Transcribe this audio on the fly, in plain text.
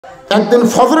একদিন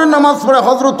ফজরের নামাজ পড়ে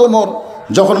হযরত ওমর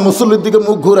যখন মুসল্লির দিকে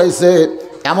মুখ ঘুরাইছে,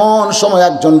 এমন সময়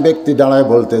একজন ব্যক্তি দাঁড়ায়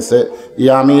বলতেছে,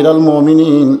 ইয়া আমিরুল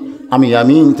মুমিনিন, আমি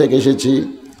ইয়ামিন থেকে এসেছি,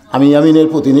 আমি ইয়ামিনের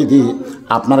প্রতিনিধি,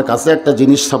 আপনার কাছে একটা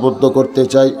জিনিস সাবদ্ধ করতে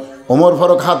চাই। ওমর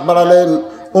ফারুক হাত বাড়ালেন,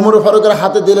 ওমর ফারুকের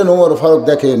হাতে দিলেন। ওমর ফারুক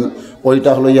দেখেন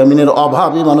ওইটা হলো ইয়ামিনের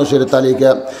অভাবী মানুষের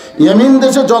তালিকা। ইয়ামিন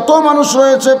দেশে যত মানুষ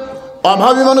রয়েছে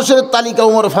অভাবী মানুষের তালিকা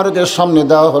ওমর ফারুকের সামনে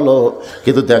দেওয়া হলো,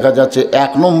 কিন্তু দেখা যাচ্ছে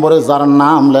 1 নম্বরে যার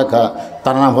নাম লেখা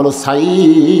তার নাম হলো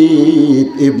সাঈদ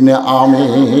ইবনে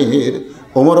আমির।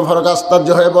 ওমর ফারুক আশ্চর্য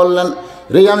হয়ে বললেন,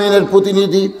 রে ইয়ামিনের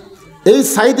প্রতিনিধি, এই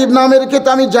সাঈদ ইবনে আমিরকে তো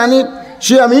আমি জানি,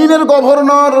 সে ইয়ামিনের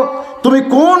গভর্নর, তুমি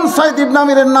কোন সাঈদ ইবনে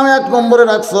আমিরের নামে 1 নম্বরে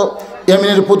রাখছো?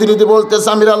 ইয়ামিনের প্রতিনিধি বলতেছে,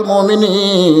 আমিরুল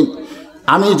মুমিনিন,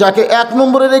 আমি যাকে 1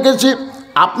 নম্বরে রেখেছি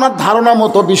আপনার ধারণা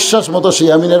মতো বিশ্বাস মতো সে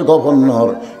ইয়ামিনের গভর্নর,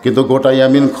 কিন্তু গোটা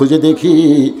ইয়ামিন খুঁজে দেখি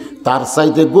তার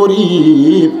চাইতে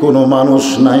গরিব কোনো মানুষ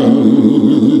নাই।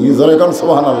 জোরে কোন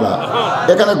সুবহানাল্লাহ।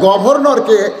 এখানে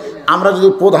গভর্নরকে আমরা যদি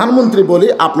প্রধানমন্ত্রী বলি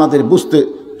আপনাদের বুঝতে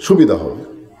সুবিধা হবে।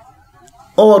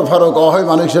 ওমর ফারুক অহয়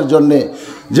মানুষের জন্যে,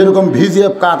 যেরকম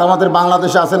ভিজিএফ কার্ড আমাদের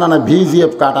বাংলাদেশে আছে না, না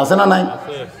ভিজিএফ কার্ড আছে না নাই?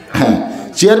 হ্যাঁ,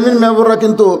 চেয়ারম্যান মেম্বাররা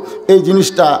কিন্তু এই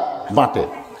জিনিসটা বাঁটে।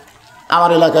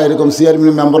 আমার এলাকায় এরকম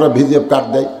চেয়ারম্যান মেম্বাররা ভিজিএফ কার্ড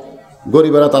দেয়,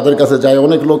 গরিবেরা তাদের কাছে যায়।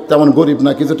 অনেক লোক তেমন গরিব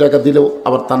না, কিছু টাকা দিলেও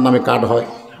আবার তার নামে কার্ড হয়।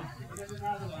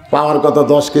 পাওয়ার কথা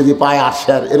 10 কেজি পায় 8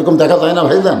 শেয়ার, এরকম দেখা যায় না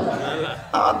ভাইজান?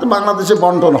 আমাদের বাংলাদেশে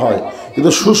বন্টন হয়,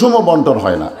 কিন্তু সুষম বন্টন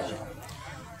হয় না।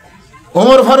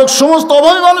 ওমর ফারুক সমস্ত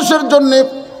অভাবী মানুষের জন্যে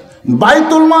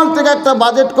বাইতুল মাল থেকে একটা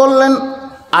বাজেট করলেন,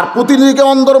 আর প্রতিনিধিকে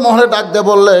অন্দর মহলে ডাক দিয়ে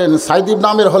বললেন, সাঈদ ইবনে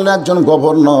আমির হলেন একজন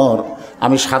গভর্নর,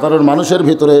 আমি সাধারণ মানুষের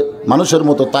ভিতরে মানুষের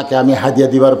মতো তাকে আমি হাদিয়া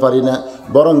দিবার পারি না,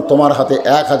 বরং তোমার হাতে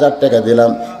 1000 টাকা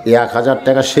দিলাম। এই 1000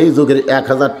 টাকা সেই যুগের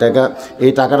 1000 টাকা,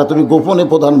 এই টাকাটা তুমি গোপনে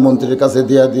প্রধানমন্ত্রীর কাছে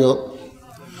দিয়ে দিও।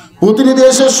 প্রতিনিধি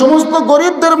এসে সমস্ত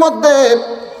গরিবদের মধ্যে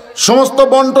সমস্ত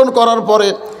বন্টন করার পরে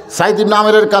সাঈদ ইবনে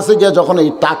আমিরের কাছে গিয়ে যখন এই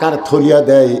টাকার থলিয়া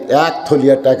দেয়, 1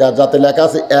 থলিয়া টাকা, যাতে লেখা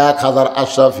আছে 1000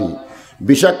 আশরাফি।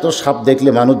 বিষাক্ত সাপ দেখলে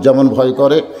মানুষ যেমন ভয়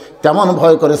করে তেমন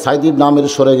ভয় করে সাঈদ ইবনে আমির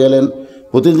সরে গেলেন।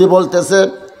 প্রতিনিধি বলতেছে,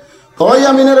 ওই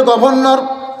ইয়ামিনের গভর্নর,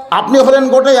 আপনি হলেন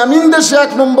গোটা ইয়ামিন দেশে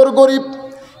 1 নম্বর গরিব।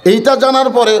 এইটা জানার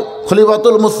পরে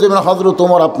খলিফাতুল মুসলিমিন হযরত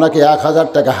ওমর আপনাকে 1000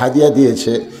 টাকা হাদিয়া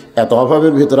দিয়েছে, এত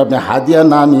অভাবের ভিতরে আপনি হাদিয়া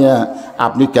না নিয়ে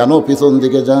আপনি কেন পিছন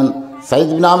দিকে যান? সাঈদ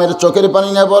ইবনে আমির চোখের পানি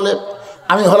নিয়ে বলে,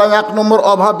 আমি হলাম 1 নম্বর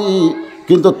অভাবী,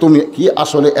 কিন্তু তুমি কি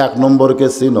আসলে 1 নম্বরকে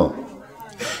চিনো?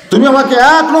 তুমি আমাকে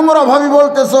 1 নম্বর অভাবী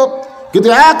বলতেছ, কিন্তু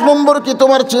 1 নম্বর কি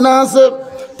তোমার চেনা আছে?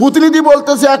 প্রতিনিধি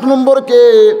বলতেছে 1 নম্বরকে।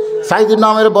 সাঈদ ইবনে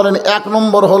আমির বলেন, 1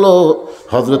 নম্বর হলো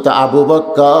হযরত আবু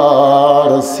বকর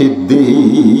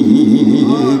সিদ্দিক।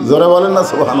 জোরে বলেন না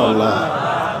সুবহানাল্লাহ।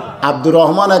 আব্দুর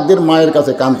রহমান একদিন মায়ের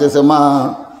কাছে কাঁদতেছে, মা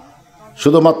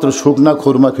শুধুমাত্র শুকনা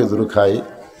খুরমা খেজুর খাই,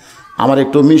 আমার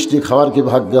একটু মিষ্টি খাওয়ার কি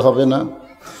ভাগ্য হবে না?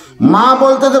 মা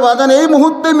বলতেছে, বাজান এই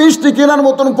মুহূর্তে মিষ্টি কেনার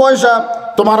মতন পয়সা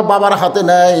তোমার বাবার হাতে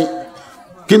নেই।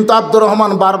 কিন্তু আব্দুর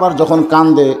রহমান বারবার যখন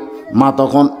কান্দে, মা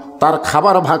তখন তার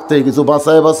খাবার ভাগ থেকে কিছু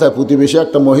বাঁচায় বাঁচায় প্রতিবেশী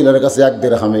একটা মহিলার কাছে 1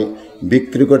 দিরহামে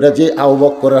বিক্রি করে যে আবু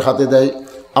বকরের হাতে দেয়।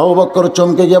 আবু বকর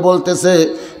চমকে গিয়ে বলতেছে,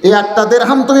 এই 1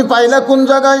 দিরহাম তুমি পাইলা কোন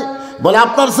জায়গায়? বলে,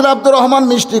 আপনার ছেলে আব্দুর রহমান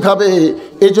মিষ্টি খাবে,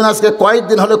 এই জন্য আজকে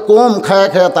কয়েকদিন হলে কম খায়া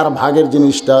খায়া তার ভাগের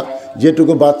জিনিসটা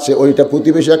যেটুকু বাঁচছে ওইটা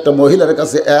প্রতিবেশী একটা মহিলার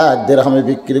কাছে 1 দিরহামে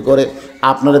বিক্রি করে।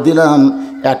 আপনারা দিলাম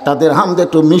 1 দিরহাম দিয়ে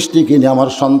একটু মিষ্টি কিনে আমার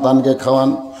সন্তানকে খাওয়ান।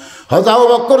 হযরত আবু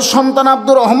বকর সন্তান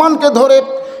আব্দুর রহমানকে ধরে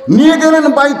নিয়ে গেলেন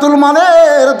বাইতুল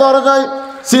মালের দরজায়,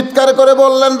 চিৎকার করে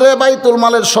বললেন, রে বাইতুল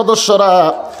মালের সদস্যরা,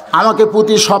 আমাকে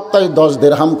প্রতি সপ্তাহে 10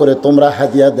 দিরহাম করে তোমরা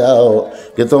হাদিয়া দাও,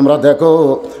 যে তোমরা দেখো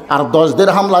আর 10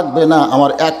 দিরহাম লাগবে না,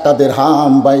 আমার 1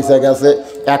 দিরহাম বাইসে গেছে,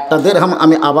 1 দিরহাম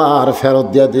আমি আবার ফেরত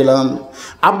দিয়ে দিলাম।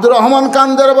 আব্দুর রহমান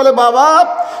কান্দে বলে, বাবা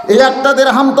এই 1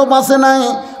 দিরহাম তো বাঁচে নাই,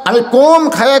 আমি কম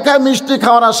খায় খায় মিষ্টি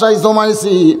খাওয়ার আশায়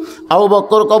জমাইছি। আবু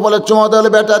বকর কবলে চুমা দিল,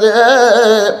 বেটা রে,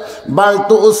 বাল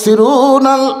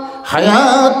তুসিরুনাল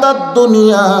হায়াতাদ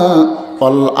দুনিয়া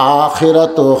ওয়াল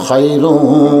আখিরাতু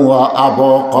খায়রুন ওয়া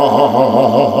আবকা।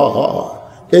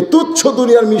 এই তুচ্ছ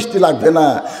দুনিয়ার মিষ্টি লাগবে না,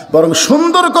 বরং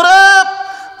সুন্দর করে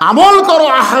আমল করো,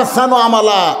 আহসানু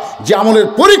আমালা, যে আমলের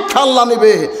পরীক্ষা আল্লাহ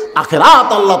নেবে, আখিরাত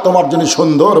আল্লাহ তোমার জন্য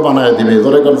সুন্দর বানায় দিবে।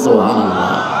 ধরে কোন সুবহানাল্লাহ।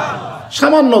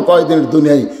 সামান্য কয়দিনের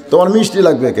দুনিয়ায় তোমার মিষ্টি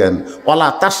লাগবে কেন? ওয়ালা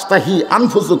তাস্তাহি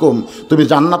আনফুসুকুম, তুমি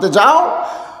জান্নাতে যাও,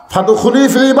 ফাদখুলি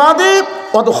ফি ইবাদি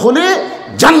ওয়াদখুলি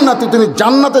জান্নাতি, তুমি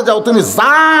জান্নাতে যাও, তুমি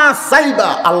যা চাইবা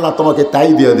আল্লাহ তোমাকে তাই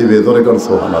দিয়ে দিবে। ধরে কোন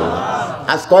সুবহানাল্লাহ।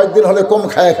 আজ কয়েকদিন হলে কম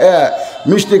খায় খায়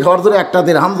মিষ্টি খাওয়ার জন্য 1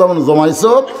 দিরহাম যেমন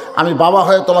জমাইছো, আমি বাবা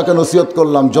হয়ে তোমাকে নসিহত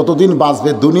করলাম, যতদিন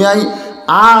বাঁচবে দুনিয়ায়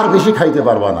আর বেশি খাইতে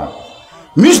পারবা না।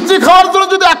 মিষ্টি খাওয়ার জন্য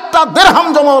যদি একটা দেড়হাম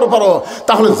জমাতে পারো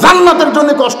তাহলে জান্নাতের জন্য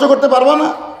কষ্ট করতে পারবো না?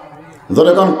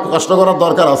 ধরে কোন কষ্ট করার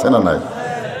দরকার আছে না নাই?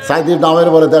 সাইদির নামের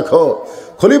বলে দেখো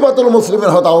খলিফাতুল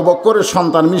মুসলিমের হয়তো আবু বকরের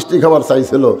সন্তান মিষ্টি খাবার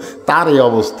চাইছিল, তার এই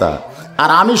অবস্থা। আর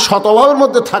আমি শতভাবের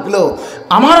মধ্যে থাকলেও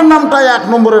আমার নামটাই 1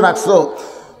 নম্বরে রাখছো,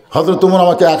 হযরত তোমরা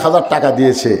আমাকে 1000 টাকা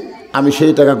দিয়েছে, আমি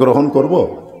সেই টাকা গ্রহণ করব?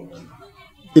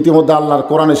 ইতিমধ্যে আল্লাহর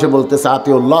কোরআন এসে বলতেছে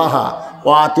আতিউল্লাহ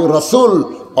ওয়া আতিউর রাসূল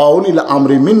ওয়া উলিল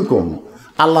আমরি মিনকুম,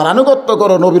 আল্লাহর আনুগত্য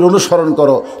করো, নবীর অনুসরণ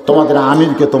করো, তোমাদের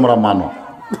আমিরকে তোমরা মানো।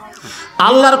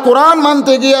 আল্লাহর কোরআন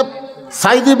মানতে গিয়ে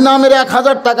সাইদ ইবনে আমের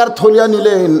 1000 টাকার থলিয়া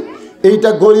নিলেন, এইটা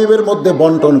গরিবের মধ্যে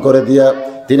বন্টন করে দিয়া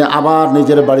তিনি আবার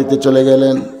নিজের বাড়িতে চলে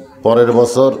গেলেন। পরের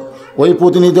বছর ওই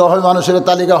প্রতিনিধি হয় মানুষের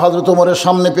তালিকা হযরত ওমরের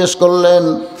সামনে পেশ করলেন।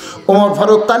 ওমর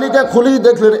ফারুক তালিকা খুলেই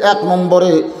দেখলেন 1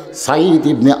 নম্বরে সাইদ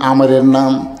ইবনে আমেরের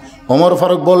নাম। ওমর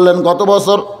ফারুক বললেন, গত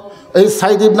বছর এই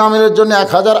সাইদ ইবনে আমেরের জন্য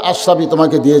 1000 আশরাফি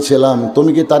তোমাকে দিয়েছিলাম,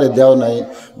 তুমি কি তারে দেও নাই?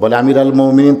 বলে আমির আল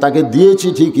মুমিনিন তাকে দিয়েছি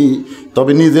ঠিকই,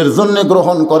 তবে নিজের জন্য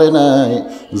গ্রহণ করে নাই,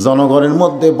 জনগণের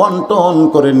মধ্যে বন্টন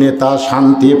করে নেতা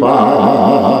শান্তি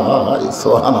পায়।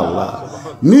 সুবহানাল্লাহ,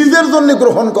 নিজের জন্য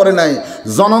গ্রহণ করে নাই,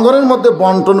 জনগণের মধ্যে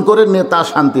বন্টন করে নেতা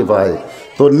শান্তি পায়।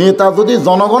 তো নেতা যদি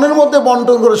জনগণের মধ্যে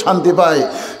বন্টন করে শান্তি পায়,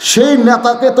 সেই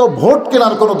নেতাকে তো ভোট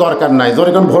কেনার কোনো দরকার নাই।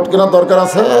 যখন ভোট কেনার দরকার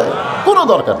আছে, কোনো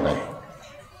দরকার নাই।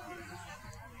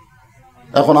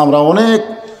 এখন আমরা অনেক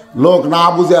লোক না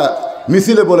বুঝা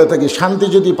মিছিলে বলে থাকি শান্তি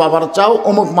যদি পাবার চাও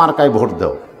অমুক মার্কায় ভোট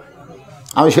দাও।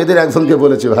 আমি সেদিন একজনকে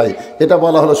বলেছি, ভাই এটা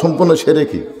বলা হলো সম্পূর্ণ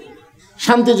সেরেকি।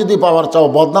 শান্তি যদি পাওয়ার চাও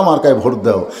বদনা মার্কায় ভোট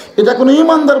দাও, এটা কোনো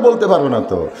ইমানদার বলতে পারবে না।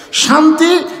 তো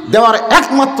শান্তি দেওয়ার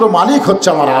একমাত্র মালিক হচ্ছে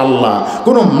আমার আল্লাহ,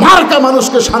 কোনো মার্কা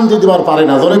মানুষকে শান্তি দেওয়ার পারে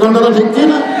না। জোরে কথাটা ঠিক কি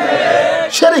না?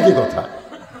 সেরেকি কথা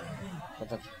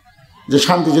যে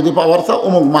শান্তি যদি পাওয়ার চাও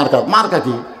অমুক মার্কা। মার্কা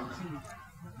কি?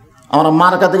 আমরা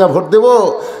মার্কা থেকে ভোট দেব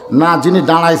না যিনি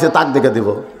দাঁড়াইছে তাক দেখে দেব?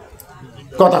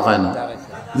 কথা কয় না।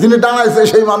 যিনি দাঁড়াইছে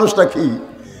সেই মানুষটা কি,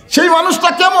 সেই মানুষটা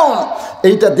কেমন,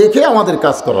 এইটা দেখে আমাদের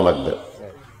কাজ করা লাগবে।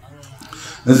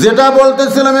 যেটা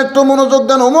বলতেছিলাম একটু মনোযোগ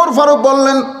দেন। ওমর ফারুক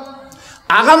বললেন,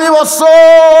 আগামী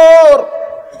বছর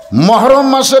মহরম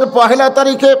মাসের 1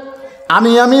 তারিখে আমি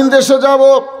ইয়ামিন দেশে যাব।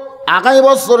 আগামী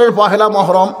বছরের 1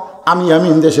 মহরম আমি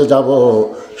ইয়ামিন দেশে যাব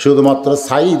শুধুমাত্র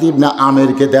সাইদ ইবনে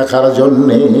আমেরকে দেখার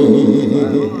জন্যে।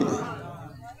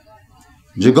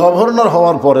 যে গভর্নর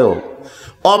হওয়ার পরেও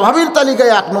অভাবীর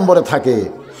তালিকায় 1 নম্বরে থাকে,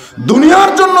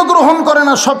 দুনিয়ার জন্য গ্রহণ করে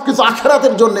না, সব কিছু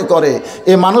আখিরাতের জন্য করে,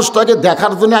 এই মানুষটাকে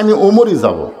দেখার জন্য আমি ওমরই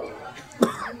যাব।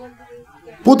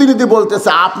 প্রতিনিধি বলতেছে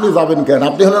আপনি যাবেন কেন?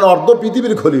 আপনি হলেন অর্ধ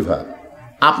পৃথিবীর খলিফা,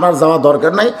 আপনার যাওয়া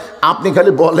দরকার নাই, আপনি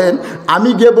খালি বলেন, আমি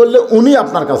গিয়ে বললে উনি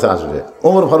আপনার কাছে আসবে।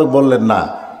 ওমর ফারুক বললেন, না,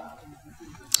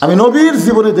 আমি নবীর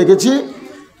জীবনে দেখেছি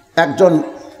একজন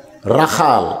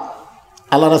রাখাল,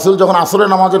 আল্লাহ রাসূল যখন আসরের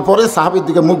নামাজের পরে সাহাবীর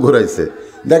দিকে মুখ ঘুরাইছে,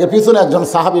 দেখে পিছনে একজন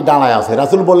সাহাবী দাঁড়ায় আছে।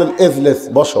 রাসূল বললেন, এজলেস,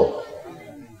 বসো।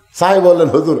 সাহাবী বললেন,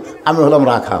 হুজুর আমি হলাম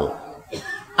রাখাল,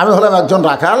 আমি হলাম একজন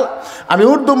রাখাল। আমি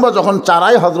উটদুম্বা যখন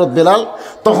চারাই হযরত বেলাল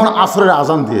তখন আসরের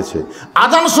আজান দিয়েছে,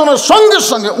 আজান শোনার সঙ্গে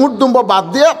সঙ্গে উটদুম্বা বাদ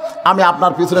দিয়ে আমি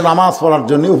আপনার পিছনে নামাজ পড়ার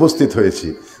জন্য উপস্থিত হয়েছি।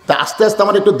 তা আস্তে আস্তে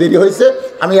আমার একটু দেরি হয়েছে,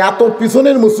 আমি এত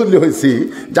পিছনের মুসল্লি হয়েছি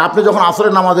যে আপনি যখন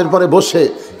আসরের নামাজের পরে বসে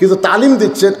কিছু তালিম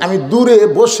দিচ্ছেন, আমি দূরে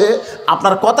বসে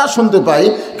আপনার কথা শুনতে পাই,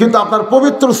 কিন্তু আপনার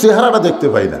পবিত্র চেহারাটা দেখতে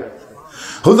পাই না।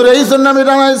 হুজুর এই জন্য আমি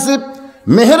জানাইছি,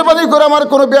 মেহেরবানি করে আমার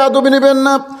কোনো বেয়াদবি নেবেন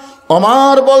না।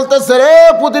 ওমর বলতেছে, রে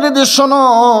প্রতিনিধি শোনো,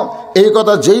 এই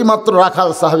কথা যেই মাত্র রাখাল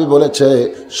সাহাবী বলেছে,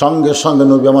 সঙ্গে সঙ্গে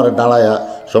নবী আমার দাঁড়ায়া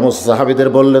সমস্ত সাহাবীদের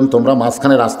বললেন, তোমরা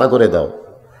মাঝখানে রাস্তা করে দাও।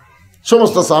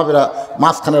 সমস্ত সাহাবীরা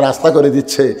মাঝখানে রাস্তা করে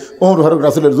দিচ্ছে। ওমর ফারুক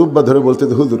রাসূলের জুব্বা ধরে বলতে,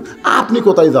 হুজুর আপনি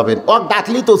কোথায় যাবেন? ও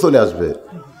ডাকলেই তো চলে আসবে।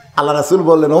 আল্লাহ রাসূল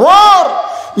বললেন, ওমর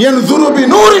ইয়ানজুরু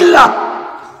বিনূরিল্লাহ,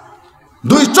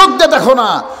 2 চোখ দিয়ে দেখো না,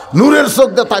 নূরের চোখ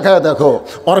দিয়ে তাকায় দেখো।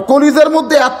 ওর কলিজার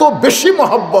মধ্যে এত বেশি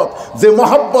মহব্বত, যে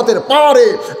মহব্বতের পারে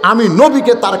আমি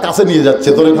নবীকে তার কাছে নিয়ে যাচ্ছে।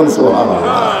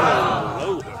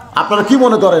 আপনারা কি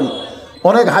মনে করেন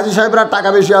অনেক হাজী সাহেবরা টাকা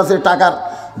বেশি আছে, টাকার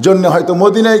জন্য হয়তো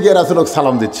মদিনায় গিয়ে রাসূলকে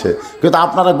সালাম দিচ্ছে, কিন্তু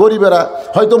আপনারা গরিবেরা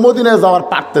হয়তো মদিনায় যাওয়ার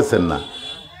পারতেছেন না,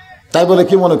 তাই বলে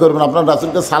কি মনে করবেন আপনারা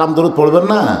রাসূলকে সালাম দরুদ পড়বেন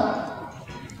না?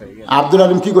 আব্দুল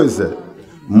আলিম কি কইছে?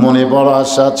 মনে বড়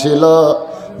আশা ছিল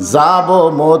যাব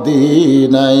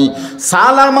মদিনায়,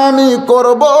 সালাম আমি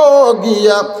করব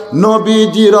গিয়া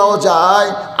নবীজি রওজায়।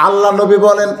 আল্লাহ নবী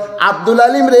বলেন, আব্দুল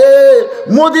আলিম রে,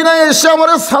 মদিনায় এসে আমার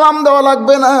সালাম দেওয়া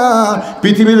লাগবে না,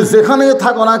 পৃথিবীর যেখানে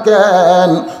থাকো না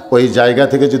কেন ওই জায়গা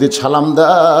থেকে যদি সালাম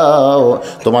দাও,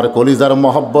 তোমার কলিজার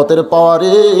মহব্বতের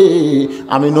পাওয়ারে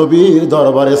আমি নবীর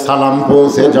দরবারে সালাম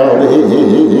পৌঁছে যাবে।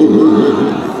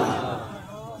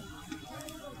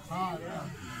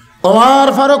 ওমর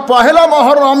ফারুক পহেলা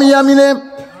মুহররম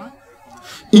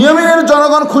ইয়ামিনের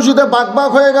জনগণ খুশিতে বাকবাক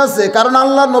হয়ে গেছে, কারণ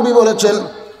আল্লাহ নবী বলেছেন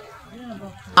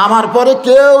আমার পরে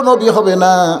কেউ নবী হবে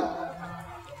না,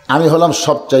 আমি হলাম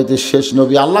সবচাইতে শেষ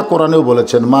নবী। আল্লাহ কোরআনেও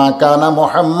বলেছেন মা কানা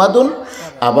মুহাম্মাদুন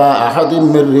আবা আহাদিম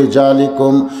মির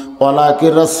রিজালিকুম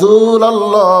ওয়ালাকিন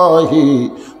রাসূলুল্লাহি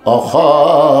ওয়া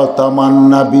খাতামান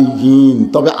নাবিয়্যিন।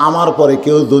 তবে আমার পরে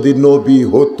কেউ যদি নবী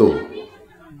হতো,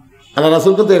 আল্লাহ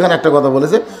রাসূল কিন্তু এখানে একটা কথা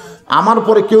বলেছে, আমার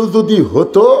পরে কেউ যদি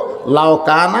হতো লাও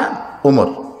কানা ওমর,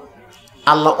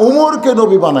 আল্লাহ ওমরকে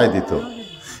নবী বানায় দিত।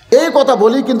 এই কথা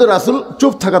বলি কিন্তু রাসূল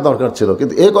চুপ থাকা দরকার ছিল,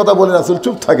 কিন্তু এই কথা বলে রাসূল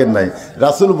চুপ থাকেন নাই।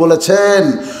 রাসূল বলেছেন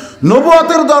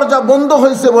নবুয়তের দরজা বন্ধ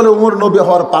হয়েছে বলে ওমর নবী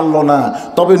হওয়ার পারল না,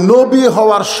 তবে নবী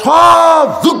হওয়ার সব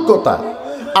যোগ্যতা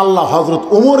আল্লাহ হযরত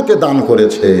ওমরকে দান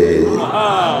করেছে।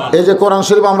 এই যে কোরআন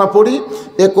শরীফ আমরা পড়ি,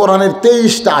 এই কোরআনের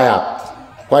 23টা আয়াত,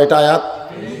 কয়টা আয়াত?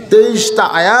 23টা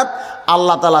আয়াত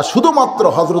আল্লাহ তাআলা শুধুমাত্র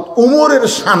হযরত ওমরের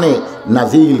শানে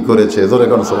নাজিল করেছে। জোরে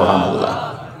কোন সুবহানাল্লাহ।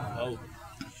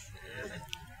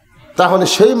 তাহলে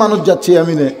সেই মানুষ যাচ্ছে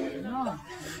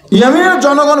ইয়ামিনের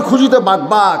জনগণ খুশিতে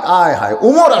বাকবাক, আয় হায়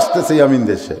ওমর আসতেছে ইয়ামিন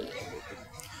দেশে।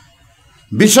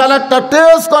 বিশাল একটা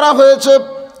টেজ করা হয়েছে,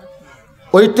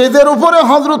 ওই টেজের উপরে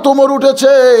হযরত ওমর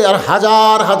উঠেছে, আর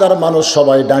হাজার হাজার মানুষ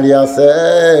সবাই দাঁড়িয়ে আছে,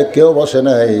 কেউ বসে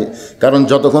নাই, কারণ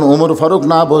যতক্ষণ ওমর ফারুক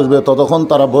না বসবে ততক্ষণ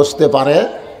তারা বসতে পারে,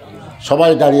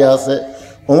 সবাই দাঁড়িয়ে আছে।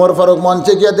 ওমর ফারুক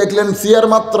মঞ্চে গিয়ে দেখলেন চেয়ার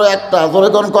মাত্র একটা। জোরে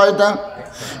কোন কয়টা?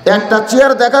 একটা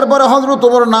চেয়ার দেখার পরে হযরত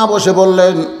ওমর না বসে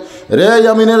বললেন রে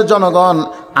ইয়ামিনের জনগণ,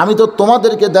 আমি তো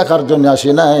তোমাদেরকে দেখার জন্য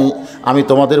আসি নাই, আমি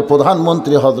তোমাদের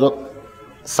প্রধানমন্ত্রী হযরত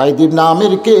সাইদ ইবনে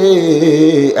আমিরকে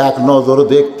এক নজর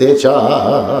দেখতে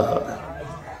চাই।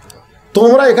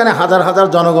 তোমরা এখানে হাজার হাজার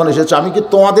জনগণ এসেছো, আমি কি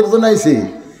তোমাদের জন্য আইছি?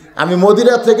 আমি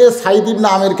মদিনা থেকে সাইদ ইবনে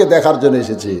আমিরকে দেখার জন্য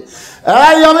এসেছি।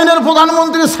 এই ইয়ামিনের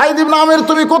প্রধানমন্ত্রী সাইদ ইবনে আমির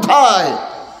তুমি কোথায়?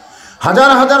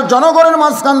 হাজার হাজার জনগণের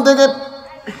মাঝখান থেকে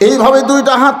এইভাবে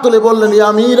দুইটা হাত তুলে বললেন ইয়া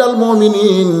আমিরাল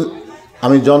মুমিনিন,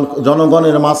 আমি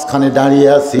জনগণের মাঝখানে দাঁড়িয়ে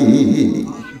আছি।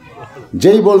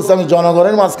 যেই বলছে আমি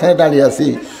জনগণের মাঝখানে দাঁড়িয়ে আছি,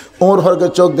 ওমর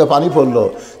ফারুকের চোখ দিয়ে পানি পড়লো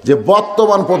যে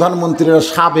বর্তমান প্রধানমন্ত্রীরা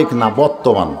সাবেক না,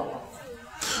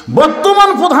 বর্তমান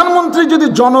প্রধানমন্ত্রী যদি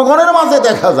জনগণের মাঝে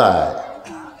দেখা যায়,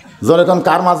 যখন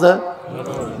কার মাঝে?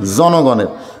 জনগণের।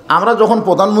 আমরা যখন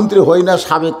প্রধানমন্ত্রী হই না,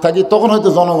 সাবেক থাকি, তখন হয়তো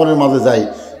জনগণের মাঝে যাই,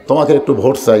 তোমাকে একটু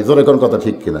ভোট চাই। জোরে কোন কথা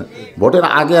ঠিক কিনা? ভোটের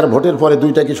আগে আর ভোটের পরে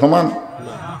দুইটা কি সমান?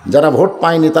 যারা ভোট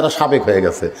পায়নি তারা সাবেক হয়ে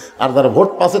গেছে, আর যারা ভোট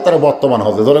পাচ্ছে তারা বর্তমান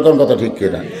হবে। জোরে কোন কথা ঠিক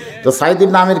কিনা? তো সাইদ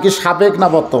ইবনে আমির কি সাবেক না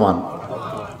বর্তমান?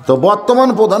 তো বর্তমান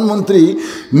প্রধানমন্ত্রী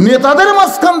নেতাদের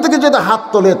মাঝখান থেকে যদি হাত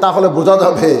তোলে তাহলে বোঝা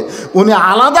যাবে উনি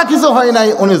আলাদা কিছু হয় নাই,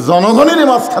 উনি জনগণেরই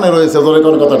মাঝখানে রয়েছে। জোরে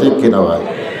কোন কথা ঠিক কিনা ভাই?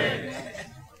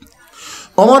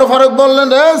 ওমর ফারুক বললেন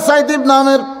রে সাইদ ইবনে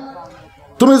আমির,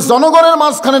 তুমি জনগণের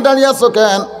মাঝখানে দাঁড়িয়ে আছো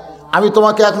কেন? আমি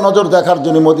তোমাকে এক নজর দেখার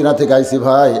জন্য মদিনা থেকে আইছি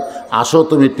ভাই, আসো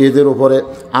তুমি টেজের উপরে,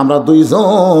 আমরা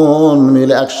দুইজন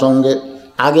মিলে একসঙ্গে,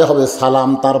 আগে হবে সালাম,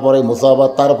 তারপরে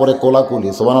মুসাফাত, তারপরে কোলাকুলি।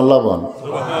 সুবহানাল্লাহ বল।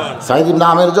 সাইদ ইবনে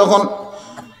আমির যখন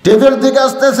টেজের দিকে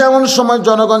আসতেছে এমন সময়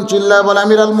জনগণ চিল্লায় বলে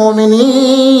আমিরাল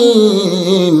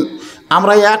মুমিনিন,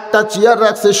 আমরা একটা চেয়ার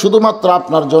রাখছি শুধুমাত্র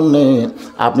আপনার জন্যে,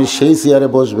 আপনি সেই চেয়ারে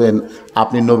বসবেন,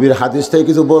 আপনি নবীর হাদিস থেকে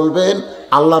কিছু বলবেন,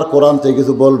 আল্লাহর কোরআন থেকে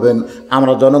কিছু বলবেন,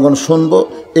 আমরা জনগণ শুনবো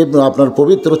এবং আপনার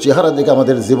পবিত্র চেহারা দিকে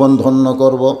আমাদের জীবন ধন্য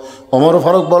করব। ওমর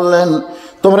ফারুক বললেন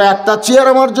তোমরা একটা চেয়ার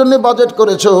আমার জন্য বাজেট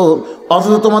করেছো,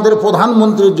 অথচ তোমাদের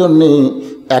প্রধানমন্ত্রীর জন্যে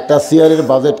একটা চেয়ারের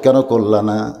বাজেট কেন করলা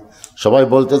না? সবাই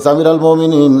বলতেছে আমিরাল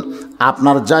মুমিনিন,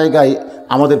 আপনার জায়গায়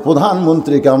আমাদের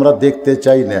প্রধানমন্ত্রীকে আমরা দেখতে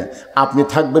চাই না, আপনি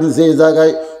থাকবেন যে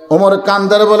জায়গায়। ওমর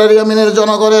কান্দার বলে ইয়ামিনের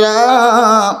জনগণেরা,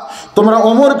 তোমরা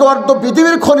ওমরকে অর্ধ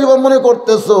পৃথিবীর খলিফা মনে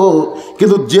করতেছো,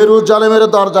 কিন্তু জেরুজালেমের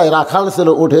দরজায় রাখাল ছিল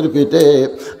উঠের পিঠে,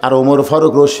 আর ওমর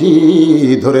ফারুক রশি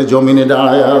ধরে জমিনে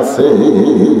দাঁড়ায় আছে।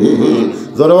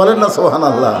 জোরে বলেন না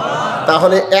সুবহানাল্লাহ।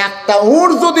 তাহলে একটা উট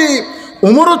যদি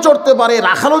উমরও চড়তে পারে,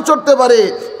 রাখালও চড়তে পারে,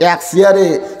 এক চেয়ারে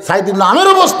সাইদ ইবনে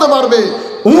আমিরও বসতে পারবে,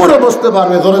 উমরও বসতে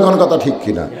পারবে। জোরে কোন কথা ঠিক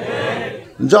কিনা?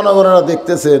 জনগণেরা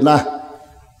দেখতেছে না,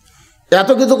 এত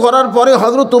কিছু করার পরে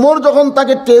হযরত ওমর যখন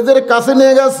তাকে টেজের কাছে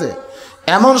নিয়ে গেছে,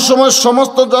 এমন সময়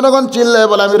সমস্ত জনগণ চিল্লায়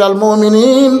বলে আমিরাল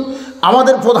মুমিনিন,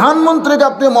 আমাদের প্রধানমন্ত্রীকে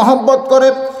আপনি মহব্বত করে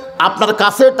আপনার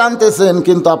কাছে টানতেছেন,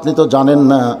 কিন্তু আপনি তো জানেন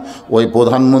না ওই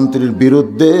প্রধানমন্ত্রীর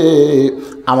বিরুদ্ধে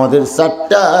আমাদের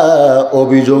 4টা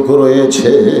অভিযোগ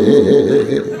রয়েছে।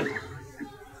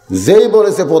 যেই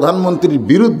বলেছে প্রধানমন্ত্রীর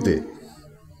বিরুদ্ধে,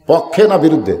 পক্ষে না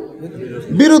বিরুদ্ধে?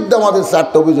 বিরুদ্ধে আমাদের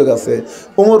 4টা অভিযোগ আছে।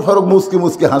 ওমর ফারুক মুচকি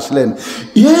মুচকি হাসলেন,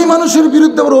 এই মানুষের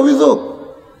বিরুদ্ধে আমার অভিযোগ?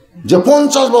 যে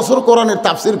 50 বছর কোরআনের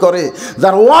তাফসির করে,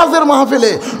 যার ওয়াজের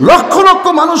মাহফিলে লক্ষ লক্ষ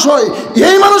মানুষ হয়,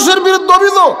 এই মানুষের বিরুদ্ধে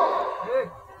অভিযোগ?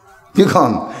 কি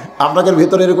কন আপনাদের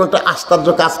ভিতরে এরকম একটা আশ্চর্য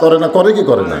কাজ করে না, করে কি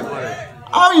করে না?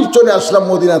 আমি চলে আসলাম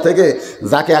মদিনা থেকে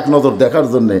যাকে এক নজর দেখার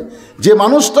জন্যে, যে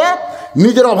মানুষটা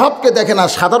নিজের অভাবকে দেখে না,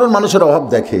 সাধারণ মানুষের অভাব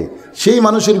দেখে, সেই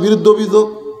মানুষের বিরুদ্ধে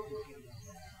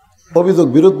অভিযোগ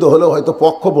বিরুদ্ধ হলেও হয়তো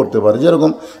পক্ষ পড়তে পারে।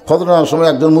 যেরকম ফজর নামার সময়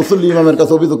একজন মুসল্লি ইমামের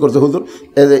কাছে অভিযোগ করছে, হুজুর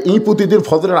এই প্রতিদিন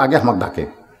ফজরের আগে আমাকে ডাকে,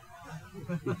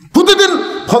 প্রতিদিন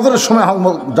ফজরের সময়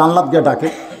জানলাত গিয়ে ডাকে,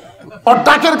 আর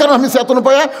ডাকের কারণে আমি চেতন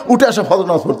পাইয়া উঠে আসে ফজর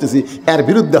নামাজ পড়তেছি, এর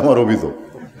বিরুদ্ধে আমার অভিযোগ।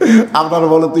 আপনারা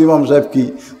বলেন তো ইমাম সাহেব কি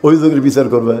অভিযোগের বিচার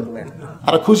করবে?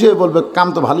 আর খুশি হয়ে বলবে কাম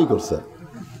তো ভালোই করছে,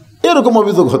 এরকম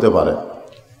অভিযোগ হতে পারে।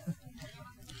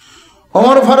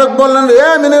 ওমর ফারুক বললেন, এ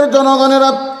মিনের জনগণেরা,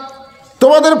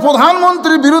 তোমাদের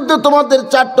প্রধানমন্ত্রীর বিরুদ্ধে তোমাদের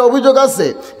 4টা অভিযোগ আছে,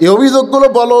 এই অভিযোগগুলো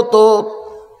বলো তো।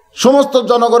 সমস্ত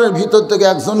জনগণের ভিতর থেকে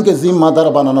একজনকে জিম্মাদার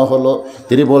বানানো হলো।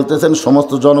 তিনি বলতেছেন,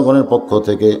 সমস্ত জনগণের পক্ষ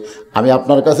থেকে আমি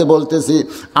আপনার কাছে বলতেছি,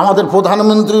 আমাদের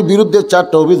প্রধানমন্ত্রীর বিরুদ্ধে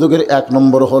 4টা অভিযোগের 1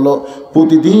 নম্বর হলো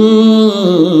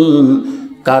প্রতিদিন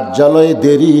কার্যালয়ে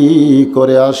দেরি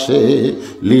করে আসে।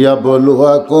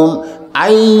 লিয়াবলুয়াকুম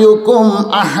আইয়ুকুম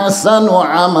আহসানু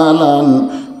আমালান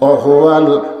ওহুয়াল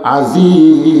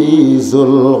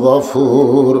আজিজুল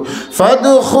গফুর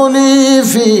ফাদখুলি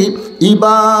ফি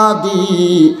ইবাদি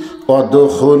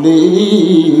ওয়াদখুলি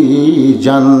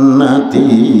জান্নাতি।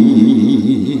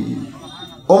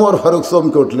 ওমর ফারুক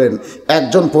চমকে উঠলেন,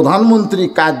 একজন প্রধানমন্ত্রী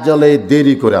কার্যালয়ে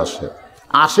দেরি করে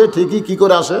আসে ঠিকই, কি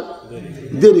করে আসে?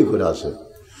 দেরি করে আসে।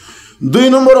 2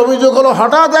 নম্বর অভিযোগ হলো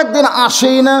হঠাৎ একদিন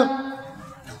আসেই না।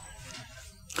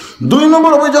 2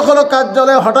 নম্বর অভিযোগ হলো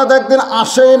কার্যালয়ে হঠাৎ একদিন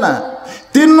আসেই না।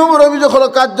 3 নম্বর অভিযোগ হলো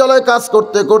কার্যালয়ে কাজ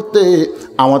করতে করতে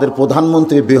আমাদের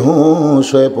প্রধানমন্ত্রী বেহুশ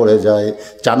হয়ে পড়ে যায়।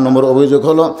 4 নম্বর অভিযোগ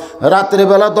হলো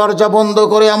রাত্রিবেলা দরজা বন্ধ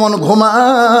করে এমন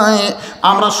ঘুমায়,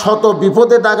 আমরা শত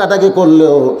বিপদে ডাকাডাকি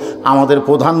করলেও আমাদের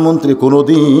প্রধানমন্ত্রী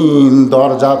কোনোদিন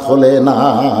দরজা খোলে না।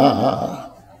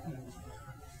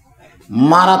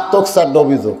 মারাত্মক 4টা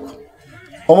অভিযোগ।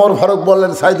 ওমর ফারুক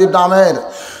বললেন, সাইদ ইবনে আমের,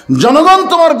 জনগণ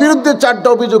তোমার বিরুদ্ধে 4টা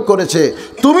অভিযোগ করেছে,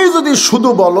 তুমি যদি শুধু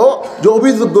বলো যে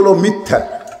অভিযোগগুলো মিথ্যা,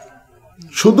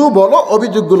 শুধু বলো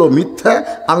অভিযোগগুলো মিথ্যা,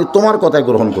 আমি তোমার কথাই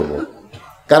গ্রহণ করব।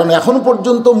 কারণ এখন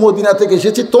পর্যন্ত মদিনা থেকে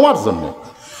এসেছি তোমার জন্য,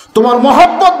 তোমার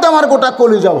মহব্বত দিয়ে আমার গোটা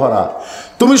কলিজা ভরা।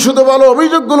 তুমি শুধু বলো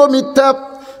অভিযোগগুলো মিথ্যা।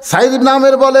 সাইদ ইবনে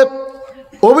আমের বলে,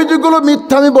 অভিযোগগুলো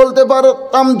মিথ্যা আমি বলতে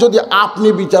পারতাম যদি আপনি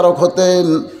বিচারক হতেন।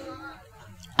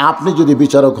 আপনি যদি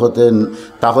বিচারক হতেন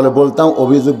তাহলে বলতাম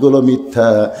অভিযোগগুলো মিথ্যা,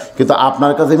 কিন্তু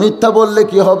আপনার কাছে মিথ্যা বললে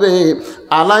কি হবে?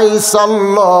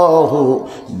 আলাইসাল্লাহু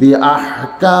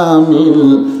বিআহকামিল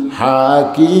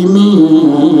হাকিমিন।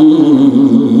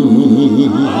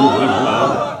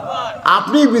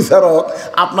 আপনি বিচারক,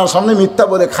 আপনার সামনে মিথ্যা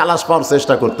বলে খালাস পাওয়ার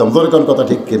চেষ্টা করতাম। জোরে কোন কথা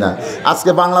ঠিক কিনা?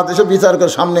 আজকে বাংলাদেশে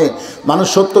বিচারকের সামনে মানুষ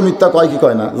সত্য মিথ্যা কয় কি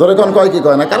কয় না? জোরে কোন কয় কি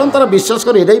কয় না? কারণ তারা বিশ্বাস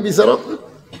করে এটাই বিচারক।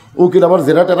 উকিল আবার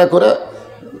জেরা টেরা করে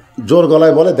জোর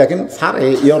গলায় বলে, দেখেন স্যার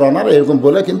ইয়র অনার, এরকম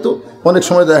বলে। কিন্তু অনেক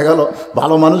সময় দেখা গেল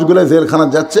ভালো মানুষগুলো জেলখানা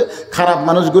যাচ্ছে, খারাপ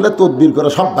মানুষগুলো তদবির করে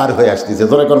সব বার হয়ে আসতেছে।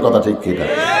 জোরে কোন কথা ঠিক কিনা?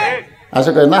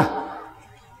 আশা করে না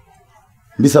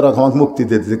বিচারক আমাকে মুক্তি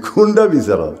দিয়ে দিচ্ছে। কোনটা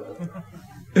বিচারক?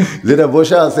 যেটা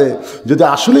বসে আছে যদি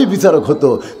আসলেই বিচারক হতো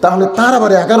তাহলে তার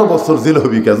আবার 11 বছর জেল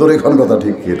হবি কে? জোরে কোন কথা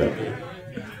ঠিক কিনা?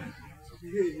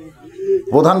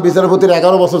 প্রধান বিচারপতির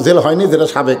 11 বছর জেল হয়নি, যেটা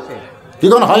সাবেক। কি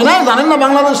কোন হয় না? জানেন না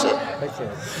বাংলাদেশে?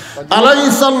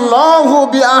 আলাইসাল্লাহু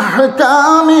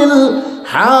বিআহকামিল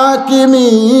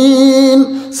হাকিমিন।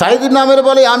 সাইদ ইবনে আমের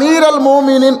বলে, আমির আল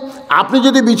মুমিনিন, আপনি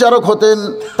যদি বিচারক হতেন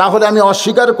তাহলে আমি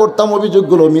অস্বীকার করতাম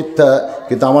অভিযোগগুলো মিথ্যা,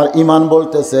 কিন্তু আমার ঈমান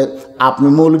বলতেছে আপনি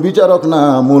মূল বিচারক না,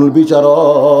 মূল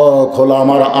বিচারক হলো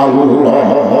আমার আল্লাহ।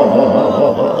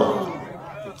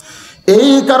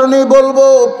 এই কারণেই বলবো,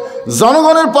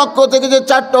 জনগণের পক্ষ থেকে যে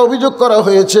 4টা অভিযোগ করা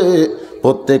হয়েছে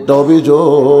প্রত্যেকটা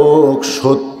অভিযোগ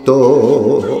সত্য।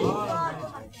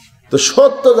 তো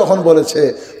সত্য যখন বলেছে,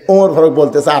 ওমর ফারুক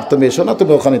বলতেছে আর তুমি এসো না,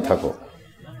 তুমি ওখানে থাকো।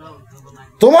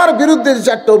 তোমার বিরুদ্ধে যে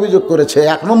 4টা অভিযোগ করেছে,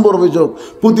 1 নম্বর অভিযোগ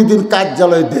প্রতিদিন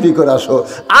কার্যালয়ে দেরি করে আসো।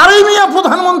 আরে মিয়া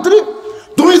প্রধানমন্ত্রী,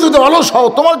 তুমি যদি অলস হও,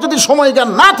 তোমার যদি সময় জ্ঞান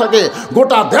না থাকে,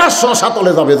 গোটা দেশ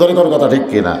সাতলে যাবে। জোরে করে কথা ঠিক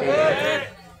কিনা?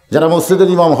 যারা মসজিদের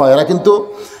ইমাম হয় এরা কিন্তু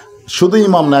শুধু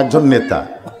ইমাম না, একজন নেতা।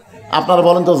 আপনারা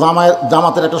বলেন তো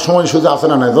জামাতের একটা সময় সুযোগ আছে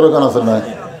না? নয়, জোরে কেন আছে নয়?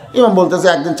 ইমাম বলতেছে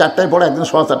একদিন 4টায় পড়ায়, একদিন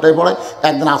 4:15 পড়ায়,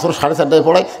 একদিন আসর 4:30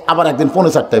 পড়ায়, আবার একদিন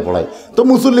 4:45 পড়ায়। তো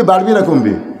মুসল্লি বাড়বি না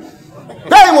কমবি?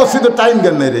 এই মসজিদের টাইম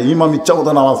জ্ঞান নেই রে। ইমাম ইচ্ছা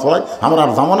মতো নামাজ পড়ায়, আমরা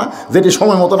আর যাবো না, যেটি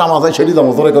সময় মতো নামাজ হয় সেটি যাবো।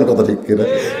 জোরে কোন কথা ঠিক কিনা?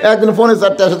 একদিন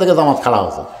 4:45 এসে থেকে জামাত খাড়া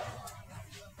হয়েছে,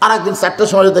 আর একদিন 4টার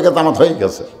সময় থেকে জামাত হয়ে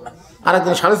গেছে, আর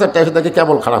একদিন 4:30 এসে থেকে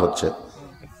কেবল খাড়া হচ্ছে।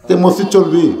 তুই মসজিদ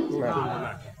চলবি?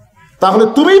 তাহলে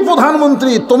তুমি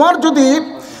প্রধানমন্ত্রী, তোমার যদি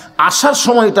আসার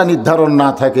সময়টা নির্ধারণ না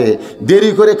থাকে,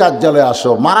 দেরি করে কার্যালয়ে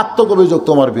আসো, মারাত্মক অভিযোগ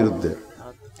তোমার বিরুদ্ধে।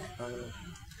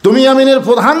 তুমি আমিনের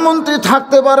প্রধানমন্ত্রী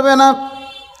থাকতে পারবে না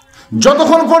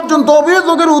যতক্ষণ পর্যন্ত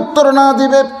অভিযোগের উত্তর না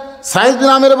দিবে। সাইদ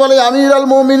বিন আমের বলে আমির আল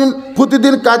মুমিনিন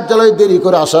প্রতিদিন কার্যালয়ে দেরি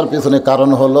করে আসার পেছনে কারণ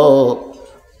হলো,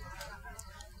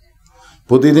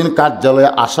 প্রতিদিন কার্যালয়ে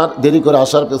দেরি করে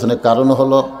আসার পেছনে কারণ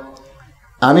হলো,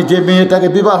 আমি যে মেয়েটাকে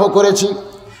বিবাহ করেছি,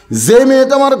 যে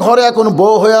মেয়েটা আমার ঘরে এখন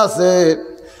বউ হয়ে আছে,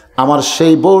 আমার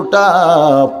সেই বউটা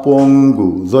পঙ্গু।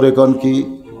 জোরে কোন কি?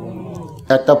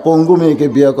 একটা পঙ্গু মেয়েকে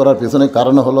বিয়ে করার পেছনে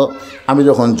কারণ হলো, আমি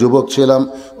যখন যুবক ছিলাম,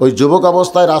 ওই যুবক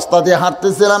অবস্থায় রাস্তা দিয়ে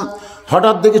হাঁটতেছিলাম,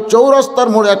 হঠাৎ দেখি চৌরাস্তার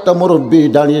মোড়ে একটা মুরব্বি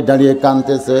দাঁড়িয়ে দাঁড়িয়ে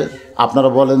কাঁদতেছে। আপনারা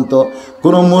বলেন তো,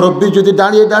 কোনো মুরব্বি যদি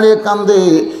দাঁড়িয়ে দাঁড়িয়ে কাঁদে,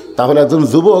 তাহলে একজন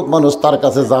যুবক মানুষ তার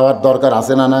কাছে যাওয়ার দরকার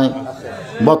আছে না নাই?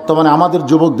 বর্তমানে আমাদের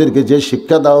যুবকদেরকে যে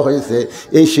শিক্ষা দেওয়া হয়েছে,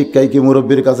 এই শিক্ষায় কি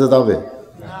মুরব্বির কাছে যাবে?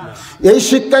 এই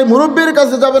শিক্ষায় মুরব্বির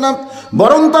কাছে যাবে না,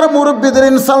 বরং তারা মুরব্বিদের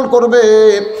ইনসাল্ট করবে।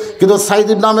 কিন্তু সাইদ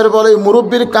ইবনে আমের বলে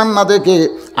মুরব্বির কান্না দেখে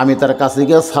আমি তার কাছে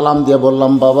গিয়ে সালাম দিয়ে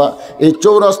বললাম, বাবা এই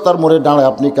চৌরাস্তার মোড়ে দাঁড়ায়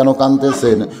আপনি কেন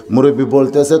কাঁদতেছেন? মুরব্বি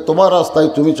বলতেছে, তোমার রাস্তায়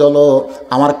তুমি চলো,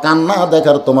 আমার কান্না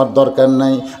দেখার তোমার দরকার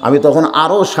নাই। আমি তখন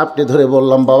আরও সাপটি ধরে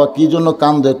বললাম, বাবা কী জন্য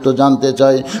কান্দো একটু জানতে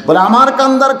চাই। বলে আমার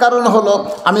কান্দার কারণ হলো,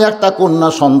 আমি একটা কন্যা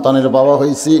সন্তানের বাবা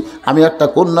হয়েছি, আমি একটা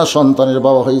কন্যা সন্তানের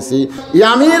বাবা হয়েছি।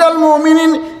 আমির আল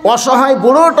মুমিনিন অসহায়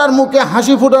বুড়োটার মুখে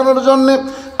হাসি ফুটানোর জন্যে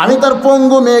আমি তার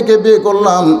পঙ্গু মেয়েকে বিয়ে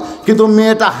করলাম। কিন্তু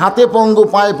মেয়েটা হাতে পঙ্গু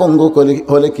পায়ে পঙ্গু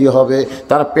হলে কি হবে?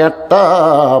 তার পেটটা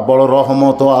বড়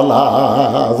রহমত আল্লাহ,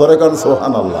 জোরে কারণ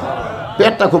সুবহানাল্লাহ।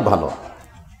 পেটটা খুব ভালো।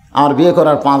 আমার বিয়ে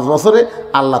করার 5 বছরে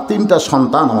আল্লাহ 3টা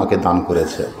সন্তান আমাকে দান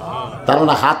করেছে। তার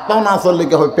মানে হাত পাও না চললে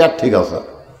কি হবে, পেট ঠিক আছে।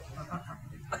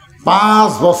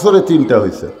 5 বছরে 3টা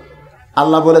হয়েছে।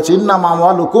 আল্লাহ বলেছে ইন্নামা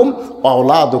আমওয়ালুকুম ওয়া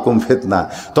আওলাদুকুম ফিতনা,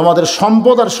 তোমাদের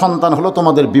সম্পদ আর সন্তান হলো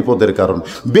তোমাদের বিপদের কারণ।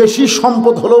 বেশি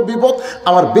সম্পদ হলো বিপদ,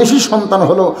 আবার বেশি সন্তান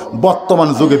হলো বর্তমান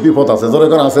যুগে বিপদ আছে। জোরে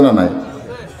করে আছে না নাই?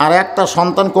 আর একটা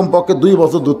সন্তান কমপক্ষে 2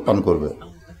 বছর দুধ পান করবে।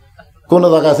 কোনো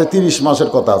জায়গায় আছে 30 মাসের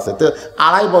কথা আছে, তো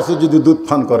 2.5 বছর যদি দুধ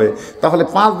পান করে, তাহলে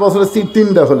 5 বছরে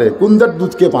 3টা হলে কোনটার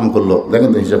দুধ কে পান করলো দেখেন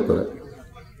তো হিসাব করে।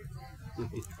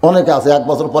 অনেকে আছে 1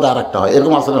 বছর পরে আরেকটা হয়,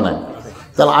 এরকম আছে না নাই?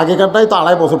 তাহলে আগেকারটাই তো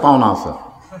 2.5 বছর পাওনা আছে।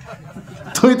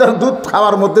 তুমি তার দুধ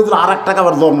খাওয়ার মধ্যে আরেকটা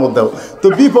খাবার জন্ম দাও, তো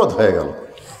বিপদ হয়ে গেল।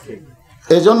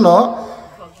 এই জন্য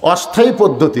অস্থায়ী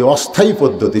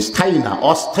পদ্ধতি, স্থায়ী না,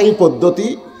 অস্থায়ী পদ্ধতি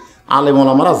আলেম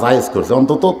ওলামারা জায়েজ করছে।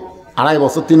 অন্তত 2.5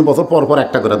 বছর 3 বছর পর পর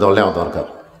একটা করে দেওয়া দরকার।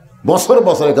 বছর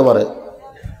বছর একেবারে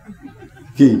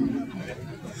কি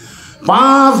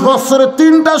 5 বছরে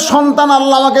 3টা সন্তান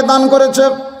আল্লাহ আমাকে দান করেছে,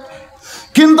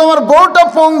 কিন্তু আমার বউটা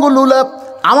পঙ্গু লুলা।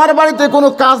 আমার বাড়িতে কোনো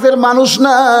কাজের মানুষ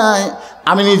নাই,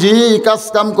 আমি নিজেই কাজ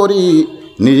কাম করি,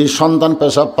 নিজের সন্তান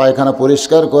পেশাব পায়খানা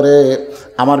পরিষ্কার করে,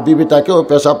 আমার বিবিটাকেও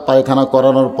পেশাব পায়খানা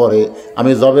করানোর পরে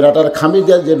আমি জবের আটার খামি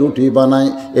দিয়ে যে রুটি বানাই,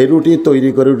 এই রুটি তৈরি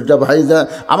করে রুটিটা ভাইজা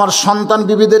আমার সন্তান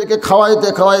বিবিদেরকে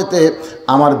খাওয়াইতে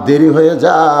আমার দেরি হয়ে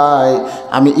যায়।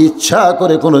 আমি ইচ্ছা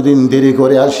করে কোনো দিন দেরি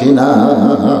করে আসি না,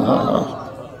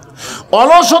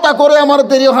 অলসতা করে আমার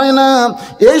দেরি হয় না,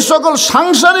 এই সকল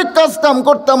সাংসারিক কাজ কাম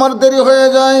করতে আমার দেরি হয়ে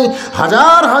যায়।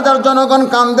 হাজার হাজার জনগণ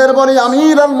কান্দের বলে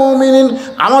আমির আল মুমিনিন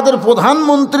আমাদের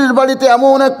প্রধানমন্ত্রীর বাড়িতে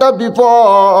এমন একটা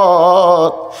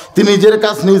বিপদ, তিনি নিজের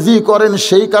কাজ নিজেই করেন,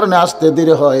 সেই কারণে আসতে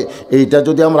দেরি হয়। এইটা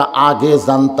যদি আমরা আগে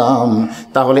জানতাম,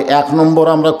 তাহলে 1 নম্বর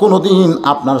আমরা কোনোদিন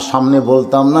আপনার সামনে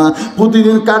বলতাম না।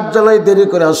 প্রতিদিন কার্যালয়ে দেরি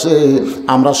করে আসে,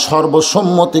 আমরা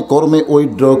সর্বসম্মতি কর্মে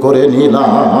উইথড্র করে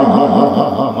নিলাম।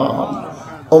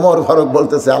 ওমর ফারুক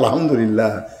বলতেছে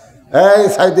আলহামদুলিল্লাহ। এই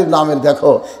সাইদের নামের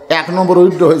দেখো 1 নম্বর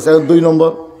উইথড্র হয়েছে, 2 নম্বর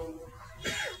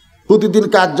প্রতিদিন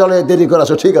কার্যালয়ে দেরি করে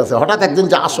আসো, ঠিক আছে। হঠাৎ একদিন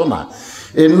যে আসো না,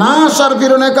 এই না আসার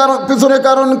পিছনে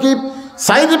কারণ কি?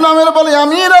 সাইদ নামের বলে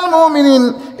আমির আল মুমিনিন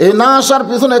এই না আসার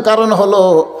পিছনে কারণ হলো,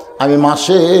 আমি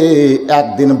মাসে 1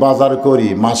 দিন বাজার করি।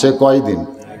 মাসে কয় দিন?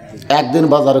 1 দিন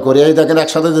বাজার করি। এই দেখেন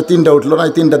একসাথে যে 3টা উঠলো না,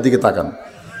 এই 3টার দিকে তাকান,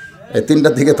 এই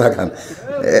 3টার দিকে তাকান।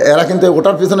 এরা কিন্তু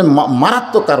ওটার পিছনে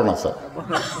মারাত্মক কারণ আছে।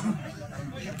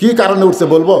 কি কারণে উঠছে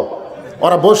বলবো?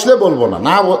 ওরা বসলে বলবো না,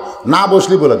 না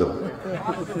বসলে বলে দেবো,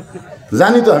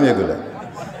 জানি তো আমি এগুলো।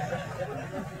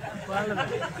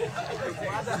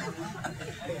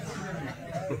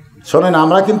 শোনেন,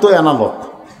 আমরা কিন্তু অ্যানালগ।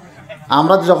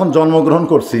 আমরা যখন জন্মগ্রহণ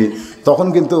করছি তখন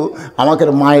কিন্তু আমাদের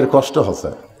মায়ের কষ্ট হচ্ছে।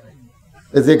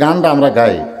 এই যে গানটা আমরা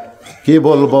গাই, কি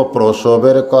বলবো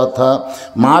প্রসবের কথা,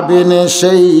 মা বিনে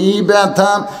সেই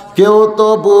ব্যথা কেউ তো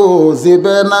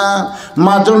বুঝিবে না।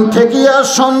 মাজন ঠেকিয়া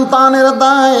সন্তানের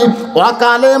দায়,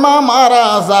 অকালে মা মারা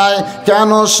যায়,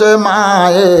 কেন সে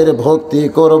মায়ের ভক্তি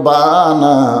করবা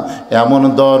না? এমন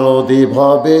দরদি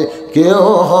ভবে কেউ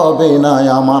হবে না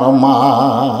আমার মা।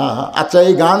 আচ্ছা,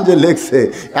 এই গান যে লেখছে,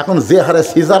 এখন যে হারে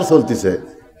সিজার চলতেছে,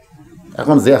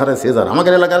 এখন যে হারে সিজার,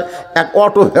 আমাদের এলাকার এক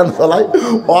অটো ভ্যান চালায়,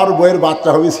 ওর বইয়ের বাচ্চা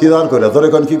হবে সিজার করে। ধরে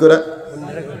এখন কী করে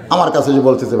আমার কাছে যে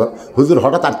বলতেছে, হুজুর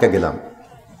হঠাৎ আটকে গেলাম।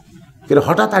 কিন্তু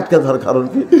হঠাৎ আটকে ধর কারণ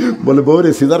কি? বলে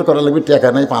বউরে সিজার করা লাগবে, টাকা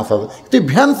নাই 5,000। তুই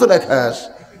ভ্যান চলে খাস,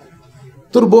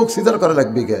 তোর বউ সিজার করা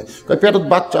লাগবে কে? পেটত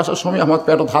বাচ্চা আসার সময় আমার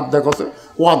পেটত হাত দেখছে,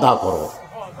 ওয়াদা করো।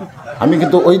 আমি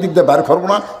কিন্তু ওই দিক দিয়ে বের করবো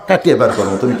না, কাটিয়ে বের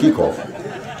করবো। তুমি কি কর?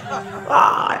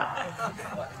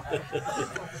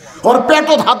 ওর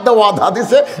পেটত হাত দেওয়া ওয়াদা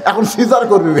দিছে, এখন সিজার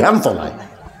করবি, ভ্যান চলায়।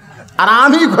 আর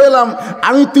আমি কইলাম,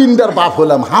 আমি 3টার বাপ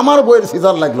হলাম, আমার বইয়ের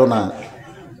সিজার লাগলো না।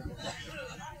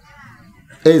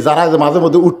 এই যারা যে মাঝে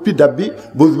মধ্যে উঠবি ডাববি,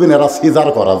 বুঝবেন এরা সিজার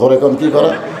করা। ধরে এখন কি করা,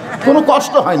 কোনো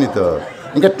কষ্ট হয়নি তো।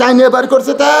 টাইনে বার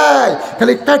করছে, তাই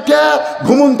খালি কাটিয়া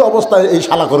ঘুমন্ত অবস্থায় এই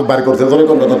শালা করে বার করছে। ধরে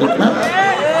কোন কথা ঠিক না,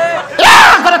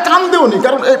 কান দেওনি,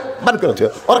 কারণ এই বার করেছে,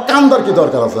 ওর কান্দার কি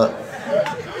দরকার আছে?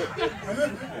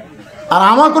 আর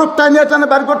আমাকে টাইনে টানে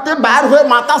বার করতে, বার হয়ে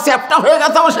মাথা চ্যাপটা হয়ে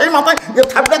গেছে, আমার সেই মাথায়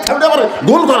থাপড়ে থাপড়ে আবার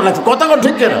গোল করা লাগছে। কথা কথা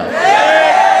ঠিক কেনা?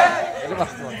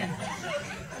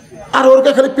 আর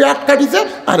ওরকে খালি পেট কাটিছে,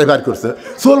 আরে বার করছে,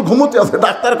 চোল ঘুমোতে আছে।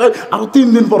 ডাক্তার কয় আরো 3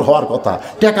 দিন পর হওয়ার কথা,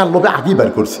 টাকার লোভে আগেই বার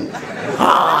করছি।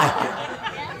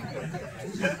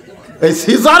 এই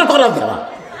সিজার করা যারা,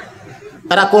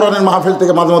 এরা কোরআনের মাহফিল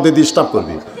থেকে মাঝে মধ্যে ডিস্টার্ব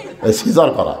করবি। এই সিজার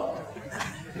করা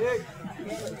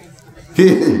কি,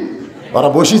 ওরা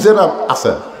বসিছে না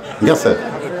আছে গেছে?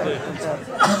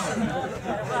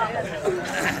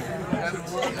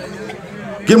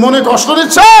 কি মনে কষ্ট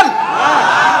দিচ্ছেন?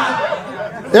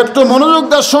 একটু মনোযোগ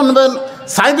দিয়ে শুনবেন।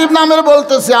 সাইদ ইবনে আমের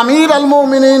বলতেছে, আমির আল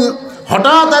মুমিনিন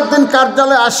হঠাৎ একদিন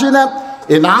কার্যালয়ে আসি না।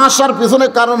 এ না আসার পিছনে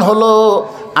কারণ হলো,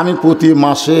 আমি প্রতি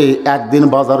মাসে একদিন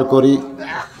বাজার করি।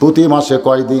 প্রতি মাসে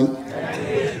কয়দিন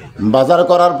বাজার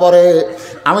করার পরে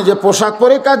আমি যে পোশাক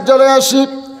পরে কার্যালয়ে আসি,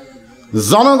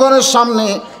 জনগণের সামনে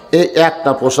এই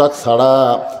একটা পোশাক ছাড়া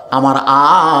আমার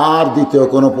আর দ্বিতীয়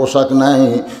কোনো পোশাক নাই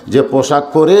যে পোশাক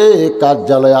পরে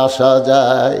কার্যালয়ে আসা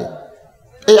যায়।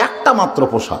 এই একটা মাত্র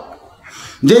পোশাক,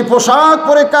 যেই পোশাক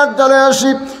পরে কার্যালয়ে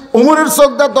আসি, উমরের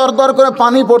চোখটা দর দর করে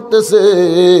পানি পড়তেছে।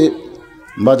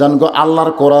 বাজান গো,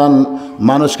 আল্লাহর কোরআন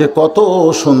মানুষকে কত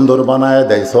সুন্দর বানায়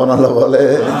দেয়। সোনাল্লাহ বলে।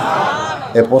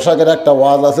 এ পোশাকের একটা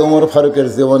ওয়াজ আছে ওমর ফারুকের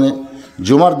জীবনে।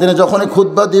 জুমার দিনে যখনই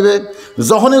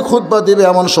খুতবা দিবে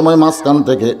এমন সময় মাঝখান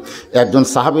থেকে একজন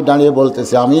সাহাবী দাঁড়িয়ে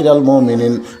বলতেছে, আমির আল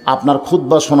মুমিনিন আপনার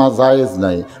খুতবা শোনা জায়েজ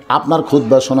নাই, আপনার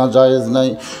খুতবা শোনা জায়েজ নাই।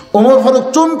 ওমর ফারুক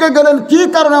চমকে গেলেন, কি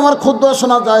কারণে আমার খুতবা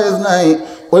শোনা জায়েজ নাই?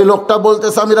 ওই লোকটা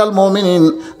বলতেছে, আমির আল মুমিনিন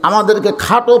আমাদেরকে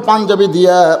খাটো পাঞ্জাবি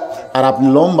দিয়া আর আপনি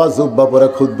লম্বা জুব্বা পরে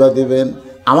খুতবা দিবেন।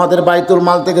 আমাদের বাইতুল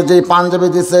মাল থেকে যেই পাঞ্জাবি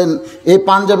দিচ্ছেন, এই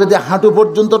পাঞ্জাবি দিয়ে হাঁটু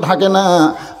পর্যন্ত ঢাকে না,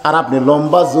 আর আপনি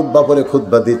লম্বা জুব্বা পরে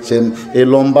খুতবা দিচ্ছেন। এই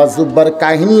লম্বা জুব্বার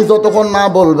কাহিনী যতক্ষণ না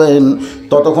বলবেন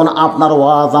ততক্ষণ আপনার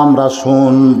ওয়াজ আমরা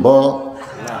শুনব।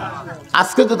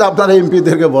 আজকে যদি আপনার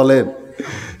এমপিদেরকে বলেন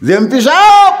যে এমপি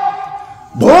সাহেব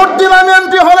ভোট দিলাম,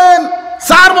 এমপি হলেন,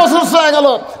 4 বছর হয়ে গেল,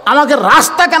 আমাকে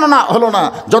রাস্তা কেন না হলো না,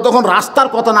 যতক্ষণ রাস্তার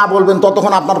কথা না বলবেন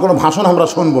ততক্ষণ আপনার কোনো ভাষণ আমরা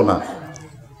শুনবো না।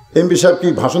 এমপি সাহেব কি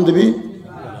ভাষণ দিবি?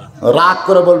 রাগ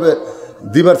করে বলবে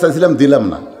দিবার চাইছিলাম, দিলাম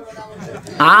না।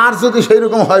 আর যদি সেই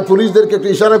রকম হয়, পুলিশদেরকে একটু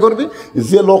ইশারা করবি,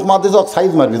 যে লোক মারতে যাক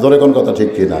সাইজ মারবি। ধরে কোন কথা ঠিক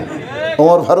কিনা?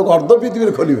 ওমর ফারুক অর্ধ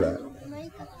পৃথিবীর খলিফা,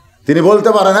 তিনি বলতে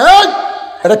পারেন, এই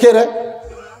এটা কে রে,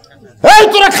 এই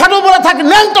তোরা খাটো পরে থাক,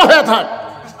 ন্যাংটা হয়ে থাক,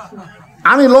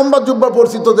 আমি লম্বা জুব্বা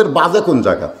পড়ছি, তোদের বাজে কোন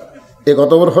জায়গা? এ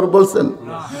কথা ওমর ফারুক বলছেন?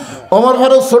 ওমর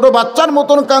ফারুক ছোট বাচ্চার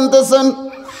মতন কাঁদতেছেন।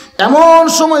 এমন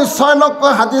সময় 6 লক্ষ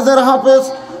হাদিসের হাফেজ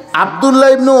আব্দুল্লাহ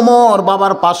ইবনে ওমর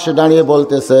বাবার পাশে দাঁড়িয়ে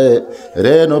বলতেছে,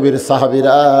 রে নবীর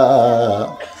সাহাবীরা,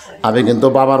 আমি কিন্তু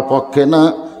বাবার পক্ষে না,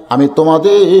 আমি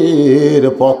তোমাদের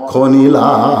পক্ষ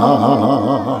নিলাম।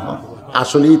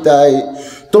 আসলেই তাই,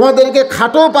 তোমাদেরকে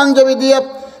খাটো পাঞ্জাবি দিয়ে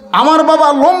আমার বাবা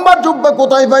লম্বা জুব্বা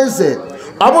কোথায় পাইছে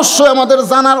অবশ্যই আমাদের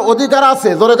জানার অধিকার আছে।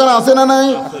 দরকার আছে না নাই?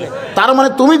 তার মানে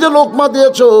তুমি যে লোকমা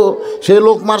দিয়েছো, সেই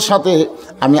লোকমার সাথে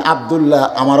আমি আব্দুল্লাহ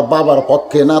আমার বাবার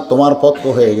পক্ষে না, তোমার পক্ষ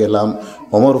হয়ে গেলাম।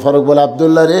 ওমর ফারুক বলে,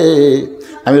 আব্দুল্লাহ রে,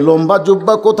 আমি লম্বা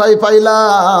জুব্বা কোথায়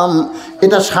পাইলাম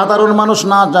এটা সাধারণ মানুষ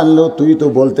না জানলেও তুই তো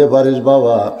বলতে পারিস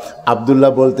বাবা।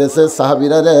 আব্দুল্লাহ বলতেছে,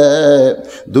 সাহাবীরা রে,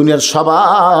 দুনিয়ার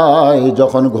সবাই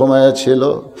যখন ঘুমাইছিল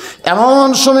এমন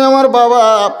সময় আমার বাবা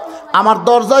আমার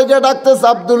দরজায় গিয়ে ডাকতেছে,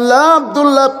 আব্দুল্লাহ,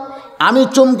 আব্দুল্লাহ, আমি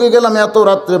চমকে গেলাম, এত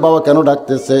রাত্রে বাবা কেন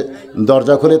ডাকতেছে।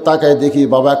 দরজা খুলে তাকায় দেখি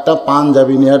বাবা একটা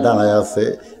পাঞ্জাবি নিয়ে দাঁড়ায় আছে।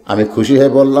 আমি খুশি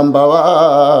হয়ে বললাম, বাবা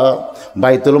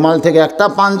বাইতুল মাল থেকে একটা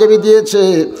পাঞ্জাবি দিয়েছে,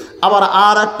 আবার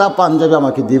আর একটা পাঞ্জাবি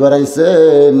আমাকে দিবার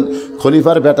আইছেন।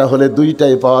 খলিফার বেটা হলে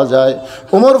দুইটাই পাওয়া যায়।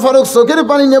 ওমর ফারুক চোখের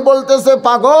পানি নিয়ে বলতেছে,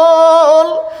 পাগল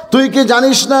তুই কি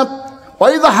জানিস না,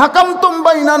 ওয়াইদা হাকামতুম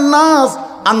বাইনান নাস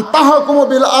আন তাহকুমু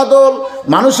বিল আদল,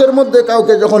 মানুষের মধ্যে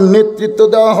কাউকে যখন নেতৃত্ব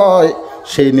দেওয়া হয়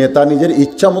সেই নেতা নিজের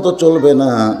ইচ্ছা মতো চলবে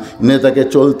না, নেতাকে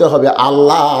চলতে হবে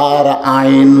আল্লাহর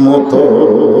আইন মতো।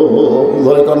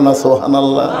 বলে কন্যা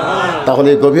সুবহানাল্লাহ। তাহলে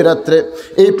গভীর রাত্রে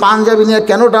এই পাঞ্জাবি নিয়ে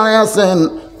কেন দাঁড়ায় আছেন?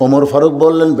 ওমর ফারুক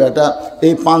বললেন, বেটা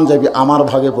এই পাঞ্জাবি আমার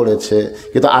ভাগে পড়েছে,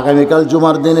 কিন্তু আগামীকাল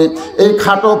জুমার দিনে এই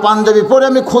খাটো পাঞ্জাবি পরে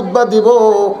আমি খুতবা দিব।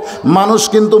 মানুষ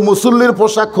কিন্তু মুসল্লির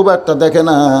পোশাক খুব একটা দেখে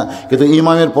না, কিন্তু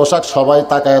ইমামের পোশাক সবাই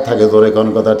তাকায় থাকে। ধরে কোন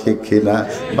কথা ঠিক কি না?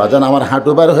 বাজান আমার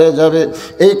হাঁটু বার হয়ে যাবে,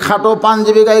 এই খাটো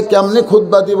পাঞ্জাবি গায়ে কেমনে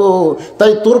খুতবা দিব?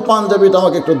 তাই তোর পাঞ্জাবিটা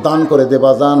আমাকে একটু দান করে দে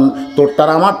বাজান, তোরটার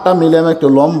আমারটা মিলে আমি একটু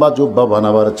লম্বা জুব্বা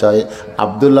বানাবার চাই।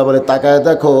 আবদুল্লাহ বলে, তাকায়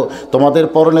দেখো, তোমাদের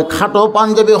পরনে খাটো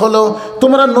পাঞ্জাবি হলো,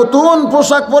 তোমরা নতুন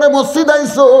পোশাক পরে মসজিদ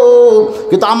আইছো,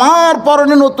 কিন্তু আমার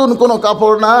পরনে নতুন কোনো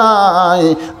কাপড় নাই।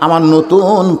 আমার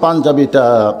নতুন পাঞ্জাবিটা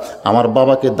আমার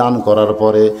বাবাকে দান করার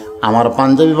পরে আমার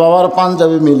পাঞ্জাবি বাবার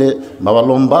পাঞ্জাবি মিলে বাবা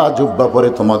লম্বা জুব্বা পরে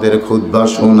তোমাদের খুতবা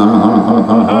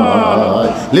শোনায়।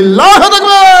 লিল্লাহু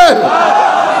তাকবীর।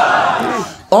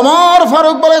 ওমর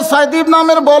ফারুক বলে, সাইদ ইবনে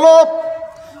আমের বলো।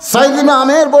 সাইদ ইবনে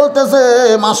আমের বলতেছে,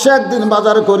 মাসে একদিন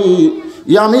বাজার করি।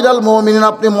 ইয়া আমিরাল মুমিনিন,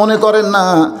 আপনি মনে করেন না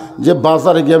যে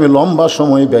বাজারে গিয়ে আমি লম্বা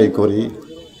সময় ব্যয় করি?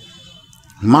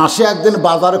 মাসে একদিন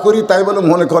বাজার করি তাই বলে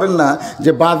মনে করেন না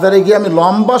যে বাজারে গিয়ে আমি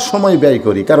লম্বা সময় ব্যয়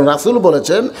করি। কারণ রাসূল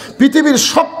বলেছেন, পৃথিবীর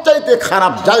সবচাইতে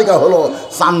খারাপ জায়গা হলো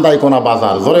চান্দাইকোনা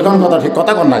বাজার। জোরে কোন কথা ঠিক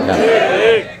কথা কন না কেন?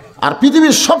 আর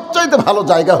পৃথিবীর সবচাইতে ভালো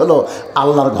জায়গা হলো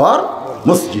আল্লাহর ঘর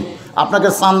মসজিদ। আপনাকে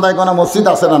চান্দাইকোনা মসজিদ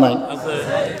আছে না নাই?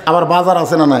 আবার বাজার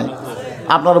আছে না নাই?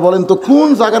 আপনারা বলেন তো কোন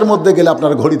জায়গার মধ্যে গেলে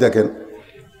আপনার ঘড়ি দেখেন?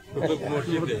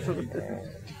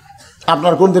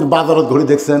 আপনার কোন দিন বাজারত ঘড়ি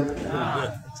দেখছেন?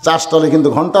 চাষতলে কিন্তু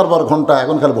ঘন্টার পর ঘন্টা,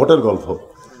 এখন খালি ভোটের গল্প।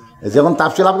 যেমন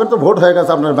তাফসিল আপনার তো ভোট হয়ে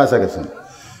গেছে, আপনার বেঁচে গেছেন।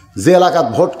 যে এলাকার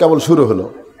ভোট কেবল শুরু হলো,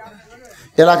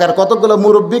 এলাকার কতগুলো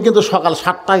মুরব্বী কিন্তু সকাল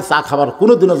 7টায় চা খাবার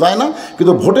কোনো দিনও যায় না,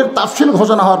 কিন্তু ভোটের তাফসিল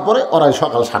ঘোষণা হওয়ার পরে ওরাই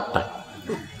সকাল 7টায়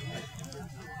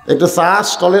একটু চা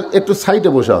স্টলের একটু সাইডে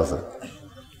বসে আছে।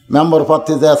 মেম্বার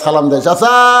প্রার্থী যায় সালাম দেয়,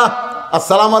 চাচা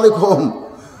আসসালামু আলাইকুম।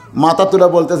 মাথা তুলে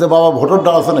বলতেছে, বাবা ভোটার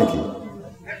ডাল আছে নাকি?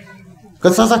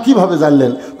 চাচা কীভাবে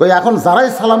জানলেন? কই এখন যারাই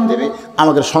সালাম দিবি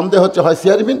আমাকে সন্দেহ হচ্ছে হয়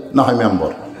চেয়ারম্যান না হয়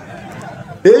মেম্বার।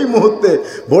 এই মুহূর্তে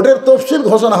ভোটের তফসিল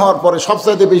ঘোষণা হওয়ার পরে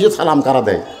সবচাইতে বেশি সালাম কারা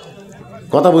দেয়?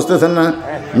 কথা বুঝতেছেন না?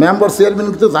 মেম্বার চেয়ারম্যান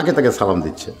কিন্তু যাকে তাকে সালাম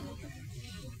দিচ্ছে।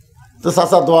 তো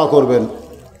চাচা দোয়া করবেন।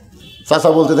 চাচা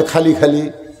বলতেছে খালি খালি।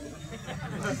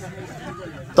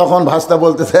 তখন ভাস্তা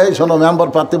বলতেছে, এই শোনো, মেম্বার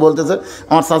প্রার্থী বলতেছে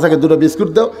আমার চাচাকে 2টা বিস্কুট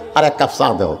দাও আর 1 কাপ চা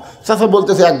দাও। চাচা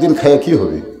বলতেছে, একদিন খাইয়ে কী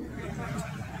হবে?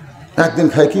 একদিন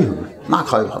খাই কি হবে? না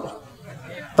খাওয়াই ভালো।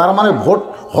 তার মানে ভোট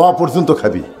হওয়া পর্যন্ত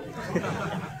খাবি।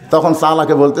 তখন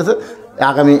চালাকে বলতেছে,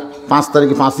 আগামী 5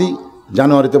 তারিখে 5ই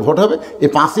জানুয়ারিতে ভোট হবে, এই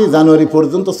 5ই জানুয়ারি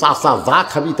পর্যন্ত চাচা যা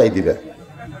খাবি তাই দিবে।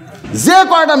 যে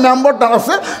কয়টা মেম্বারটা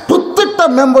আছে প্রত্যেকটা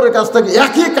মেম্বারের কাছ থেকে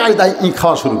একই কায়দায়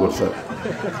খাওয়া শুরু করছে।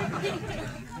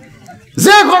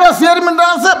 যে কয়টা চেয়ারম্যানরা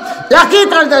আছে একই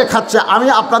কায়দায় খাচ্ছে। আমি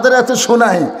আপনাদের কাছে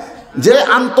শোনাই যে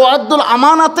আনতুআদ্দুল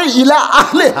আমানাতে ইলা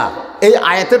আহলিহা, এই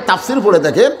আয়াতের তাফসীর পড়ে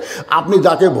দেখেন, আপনি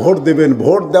যাকে ভোট দেবেন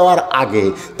ভোট দেওয়ার আগে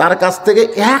তার কাছ থেকে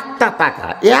 1টা টাকা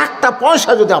 1টা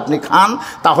পয়সা যদি আপনি খান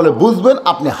তাহলে বুঝবেন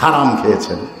আপনি হারাম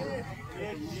খেয়েছেন,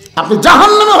 আপনি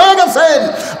জাহান্নামে হয়ে গেছেন,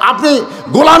 আপনি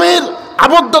গোলামের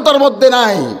আবদ্ধতার মধ্যে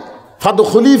নাই।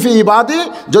 ফাদখুলি ফি ইবাদি,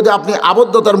 যদি আপনি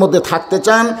আবদ্ধতার মধ্যে থাকতে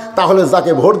চান তাহলে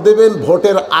যাকে ভোট দেবেন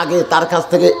ভোটের আগে তার কাছ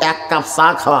থেকে 1 কাপ চা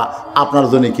খাওয়া আপনার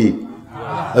জন্য কি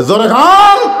জোরে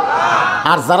খান।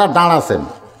 আর যারা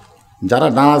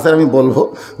দাঁড়াছেন আমি বলবো,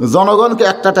 জনগণকে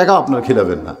 1টা টাকাও আপনার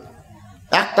খিলাবেন না,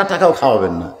 1টা টাকাও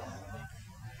খাওয়াবেন না।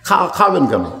 খাওয়াবেন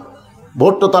কেন?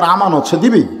 ভোট তো তার আমানত, সে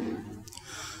দিবেই।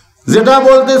 যেটা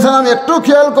বলতেছেন আমি একটু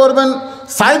খেয়াল করবেন।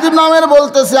 সাইদ ইবনে আমের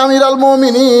বলতেছে, আমিরাল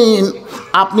মুমিনিন,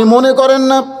 আপনি মনে করেন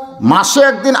না মাসে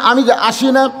একদিন আমি যে আসি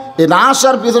না, এ না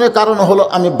আসার পিছনে কারণ হলো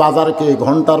আমি বাজারকে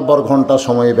ঘন্টার পর ঘন্টা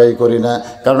সময় ব্যয় করি না।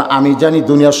 কারণ আমি জানি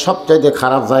দুনিয়ার সবচাইতে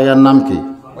খারাপ জায়গার নাম কি?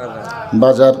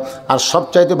 বাজার। আর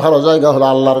সবচাইতে ভালো জায়গা হলো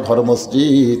আল্লাহর ঘর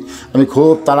মসজিদ। আমি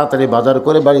খুব তাড়াতাড়ি বাজার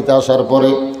করে বাড়িতে আসার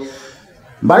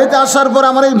পরে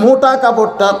আমার এই মোটা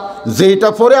কাপড়টা যেইটা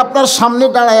পরে আপনার সামনে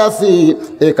দাঁড়ায় আছি,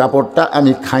 এই কাপড়টা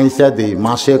আমি খাইসা দিই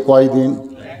মাসে কয়দিন?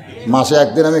 মাসে 1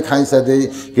 দিন আমি খাইসা দিই।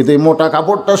 কিন্তু এই মোটা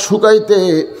কাপড়টা শুকাইতে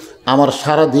আমার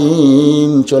সারা দিন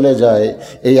চলে যায়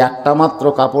এই একটা মাত্র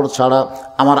কাপড় ছাড়া,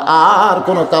 আমার আর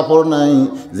কোনো কাপড় নাই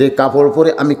যে কাপড় পরে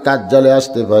আমি কার্যালয়ে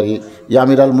আসতে পারি।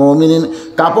 আমিরাল মুমিনিন,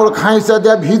 কাপড় খাইসা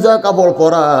দেয়া ভিজা কাপড়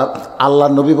পরা, আল্লাহ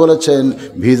নবী বলেছেন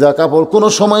ভিজা কাপড় কোনো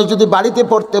সময় যদি বাড়িতে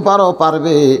পরতে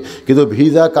পারবে, কিন্তু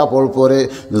ভিজা কাপড় পরে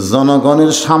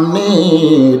জনগণের সামনে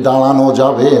দাঁড়ানো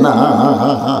যাবে না।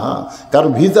 কারণ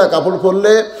ভিজা কাপড়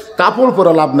পরলে কাপড়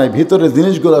পরা লাভ নাই, ভিতরে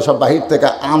জিনিসগুলো সব বাহির থেকে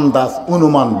আন্দাজ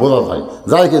অনুমান বোঝা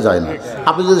যায় কি যায় না।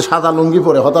 আপনি যদি সাদা লুঙ্গি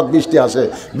পরে হঠাৎ বৃষ্টি আসে,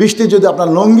 বৃষ্টি যদি আপনার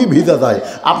লুঙ্গি ভিজা যায়,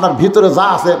 আপনার ভিতরে যা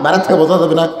আছে বাইরে থেকে বোঝা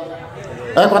যাবে না,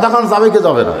 কথাক্ষণ যাবে কি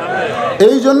যাবে না।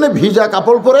 এই জন্যে ভিজা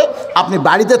কাপড় পরে আপনি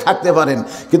বাড়িতে থাকতে পারেন,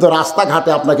 কিন্তু রাস্তাঘাটে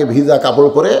আপনাকে ভিজা কাপড়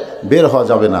পরে বের হওয়া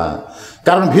যাবে না।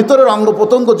 কারণ ভিতরের অঙ্গ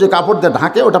প্রত্যঙ্গ যে কাপড় দিয়ে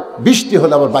ঢাকে, ওটা বৃষ্টি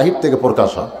হলে আবার বাহির থেকে প্রকাশ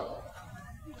হয়।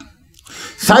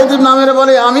 সাইদ ইবনে আমের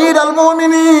বলে আমির আল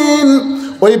মুমিনিন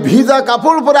ওই ভিজা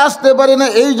কাপড় পরে আসতে পারি না,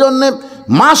 এই জন্যে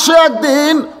মাসে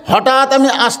একদিন হঠাৎ আমি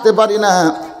আসতে পারি না,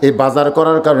 এই বাজার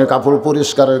করার কারণে, কাপড়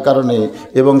পরিষ্কারের কারণে,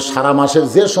 এবং সারা মাসের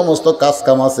যে সমস্ত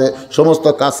কাজকাম আছে সমস্ত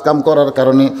কাজকাম করার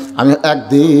কারণে আমি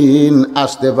একদিন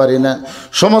আসতে পারি না।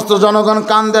 সমস্ত জনগণ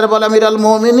কান্দের বলে আমিরাল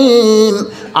মুমিনিন,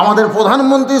 আমাদের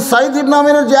প্রধানমন্ত্রী সাইদ ইবনে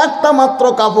আমিরের যে একটা মাত্র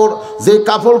কাপড়, যে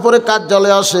কাপড় পরে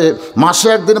কার্যালয়ে আসে, মাসে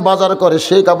একদিন বাজার করে,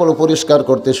 সেই কাপড় পরিষ্কার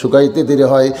করতে শুকাইতে দেরি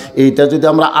হয়। এইটা যদি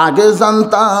আমরা আগে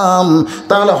জানতাম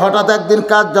তাহলে হঠাৎ একদিন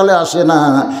কার্যালয়ে আসে না,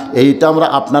 এইটা আমরা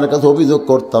আপনার কাছে অভিযোগ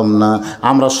করতাম না।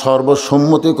 আমরা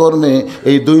সর্বসম্মতিক্রমে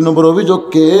এই 2 নম্বর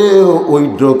অভিযোগকে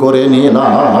উইথড্র করে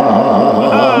নিলাম।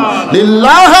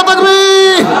 লিল্লাহি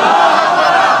তাকবীর।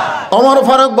 ওমর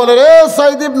ফারুক বলে, রে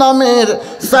সাইদ ইবনে আমির,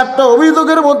 4টা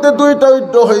অভিযোগের মধ্যে 2টা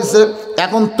উইথড্র হয়েছে,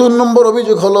 এখন 3 নম্বর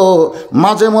অভিযোগ হলো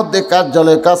মাঝে মধ্যে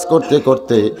কার্যালয়ে কাজ করতে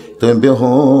করতে তুমি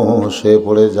বেহুশ হয়ে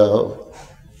পড়ে যাও।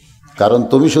 কারণ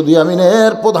তুমি শুধু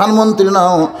আমিনের প্রধানমন্ত্রী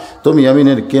নাও, তুমি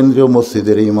আমিনের কেন্দ্রীয়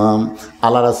মসজিদের ইমাম।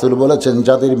 আল্লাহ রাসূল বলেছেন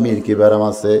যাদের মিরকি ব্যারাম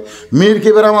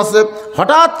আছে,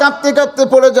 হঠাৎ কাঁপতে কাঁপতে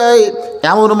পড়ে যায়,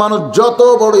 এমন মানুষ যত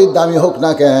বড়ই দামি হোক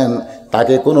না কেন,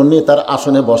 তাকে কোনো নেতার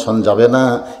আসনে বসান যাবে না,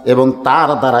 এবং তার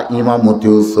দ্বারা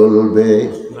ইমামতিও চলবে।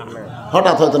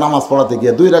 হঠাৎ হয়তো নামাজ পড়াতে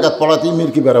গিয়ে 2 রাকাত পড়াতেই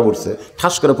মিরকি ব্যারাম উঠছে,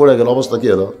 ঠাস করে পড়ে গেল, অবস্থা কী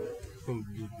হলো?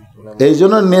 এই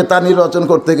জন্য নেতা নির্বাচন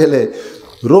করতে গেলে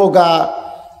রোগা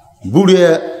বুড়িয়ে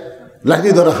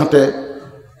লাঠি ধরে হাঁটে,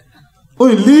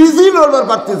 ওই লিজই লড়বার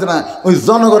পারতেছে না, ওই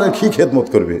জনগণের কি খেদমত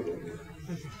করবে।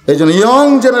 এই জন্য ইয়ং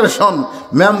জেনারেশন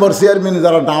মেম্বার চেয়ারম্যান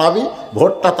যারা দাঁড়াবি,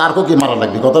 ভোটটা তারকে মারা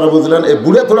লাগবে, কথাটা বুঝলেন? এই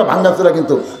বুড়ে থোড়া ভাঙ্গাচোরা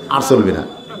কিন্তু আর চলবে না।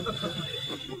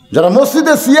 যারা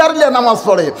মসজিদে চেয়ার নিয়ে নামাজ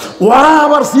পড়ে, ওরা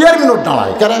আবার চেয়ারম্যানও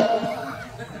দাঁড়ায় কেন?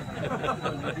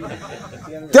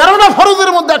 13টা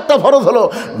ফরজের মধ্যে একটা ফরজ হলো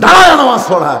দাঁড়ায় নামাজ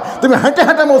পড়া। তুমি হেঁটে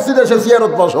হেঁটে মসজিদে এসে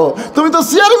চেয়ারত বসো, তুমি তো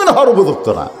চেয়ারম্যান হওয়ার উপযুক্ত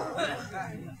না।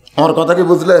 আমার কথা কি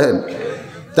বুঝলেন?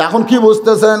 তা এখন কি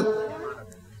বুঝতেছেন?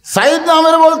 সাইদ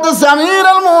আমের বলতেছে আমির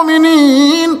আল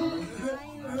মুমিনিন,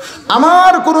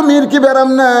 আমার কোনো মিরকি ব্যারাম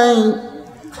নাই,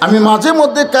 আমি মাঝে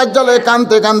মধ্যে কার্যালয়ে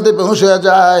কানতে কানতে বেহুশ হয়ে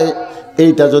যায়।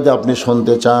 এইটা যদি আপনি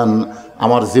শুনতে চান,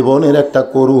 আমার জীবনের একটা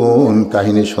করুণ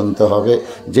কাহিনী শুনতে হবে,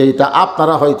 যেটা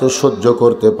আপনারা হয়তো সহ্য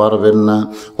করতে পারবেন না।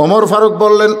 ওমর ফারুক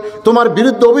বললেন, তোমার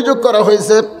বিরুদ্ধে অভিযোগ করা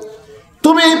হয়েছে,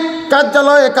 তুমি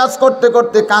কার্যালয়ে কাজ করতে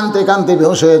করতে কানতে কানতে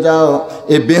বেহুশ হয়ে যাও।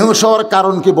 এই বেহুশ হওয়ার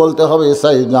কারণ কি বলতে হবে?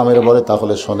 সাইদ আমের বলে,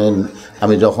 তাহলে শোনেন,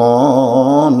 আমি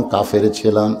যখন কাফের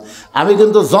ছিলাম, আমি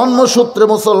কিন্তু জন্মসূত্রে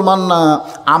মুসলমান না।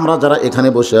 আমরা যারা এখানে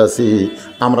বসে আছি,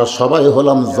 আমরা সবাই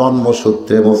হলাম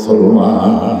জন্মসূত্রে মুসলমান।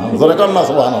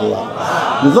 সুবহানাল্লাহ।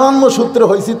 জন্মসূত্রে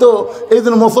হয়েছি তো, এই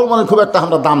জন্য মুসলমানের খুব একটা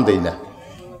আমরা দাম দেই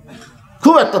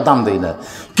না,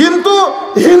 কিন্তু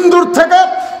হিন্দুর থেকে,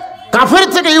 কাফের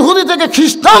থেকে, ইহুদি থেকে,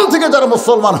 খ্রিস্টান থেকে যারা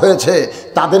মুসলমান হয়েছে,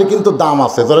 তাদের কিন্তু দাম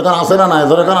আছে। জোরেখান আছে না? নাই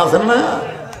জোরেখান আছেন না?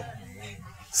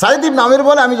 সাইদ ইবনে আমির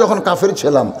বলে, আমি যখন কাফের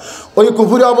ছিলাম, ওই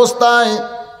কুফরি অবস্থায়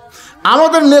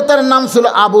আমাদের নেতার নাম ছিল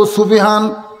আবু সুফিয়ান।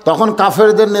 তখন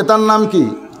কাফেরদের নেতার নাম কি?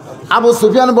 আবু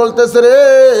সুফিয়ান বলতেছে, রে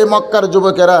মক্কার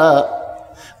যুবকেরা,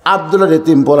 আব্দুল্লাহ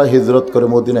এতিম পরা হিজরত করে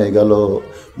মদিনায় গেল।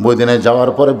 মদিনায়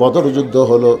যাওয়ার পরে বদর যুদ্ধ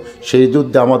হলো। সেই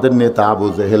যুদ্ধে আমাদের নেতা আবু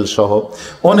জেহেল সহ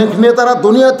অনেক নেতারা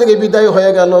দুনিয়া থেকে বিদায়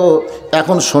হয়ে গেল।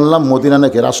 এখন শুনলাম মদিনা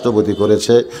নাকি রাষ্ট্রপতি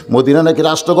করেছে, মদিনা নাকি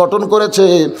রাষ্ট্র গঠন করেছে,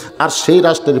 আর সেই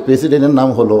রাষ্ট্রের প্রেসিডেন্টের নাম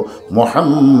হলো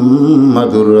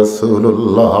মুহাম্মাদুর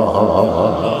রাসূলুল্লাহ।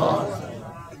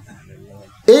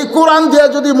 এই কোরআন দিয়ে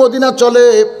যদি মদিনা চলে,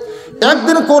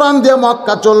 একদিন কোরআন দিয়ে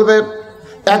মক্কা চলবে,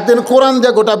 একদিন কোরআন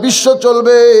দিয়ে গোটা বিশ্ব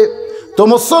চলবে। তো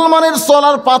মুসলমানের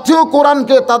চলার পাথেও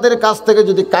কোরআনকে তাদের কাছ থেকে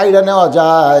যদি কায়রা নেওয়া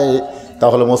যায়,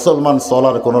 তাহলে মুসলমান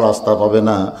চলার কোনো রাস্তা পাবে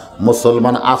না,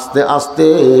 মুসলমান আস্তে আস্তে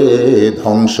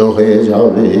ধ্বংস হয়ে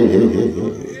যাবে।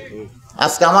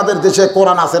 আজকে আমাদের দেশে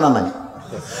কোরআন আছে না নাই?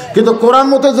 কিন্তু কোরআন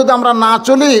মতে যদি আমরা না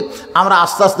চলি, আমরা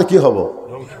আস্তে আস্তে কি হব?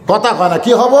 কথা কয় না,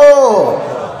 কি হব?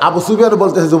 আবু সুফিয়ান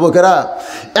বলতেছে, যুবকেরা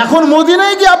এখন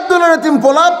মদিনায় গিয়ে আব্দুল্লাহ ইতিম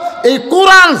পোলাপ এই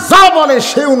কোরআন যা বলে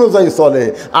সেই অনুযায়ী চলে,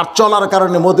 আর চলার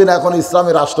কারণে মদিনা এখন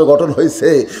ইসলামী রাষ্ট্র গঠন হয়েছে।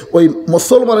 ওই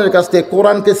মুসলমানের কাছ থেকে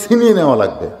কোরআনকে ছিনিয়ে নেওয়া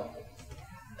লাগবে।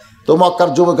 তো মক্কার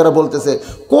যুবকেরা বলতেছে,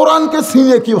 কোরআনকে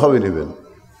ছিনিয়ে কিভাবে নেবেন?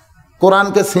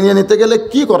 কোরআনকে ছিনিয়ে নিতে গেলে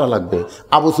কি করা লাগবে?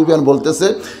 আবু সুফিয়ান বলতেছে,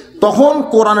 তখন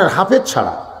কোরআনের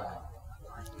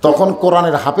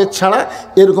হাফেজ ছাড়া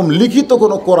এরকম লিখিত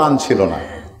কোনো কোরআন ছিল না।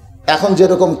 এখন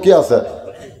যেরকম কি আছে,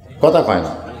 কথা কয়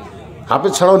না,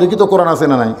 হাফেজ ছাড়াও লিখিত কোরআন আছে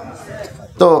না নাই?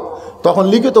 তো তখন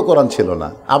লিখিত কোরআন ছিল না।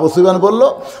 আবু সুফিয়ান বলল,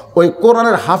 ওই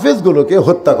কোরআনের হাফেজগুলোকে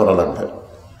হত্যা করা লাগবে।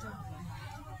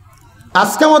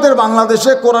 আজকে আমাদের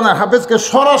বাংলাদেশে কোরআনের হাফেজকে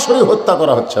সরাসরি হত্যা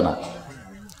করা হচ্ছে না,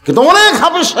 কিন্তু অনেক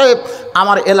হাফেজ সাহেব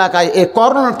আমার এলাকায় এই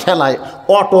করোনার ঠেলায়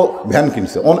অটো ভ্যান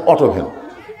কিনছে, অটো ভ্যান।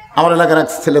 আমার এলাকার এক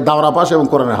ছেলে দাওরা পাস এবং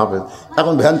কোরআনের হাফেজ,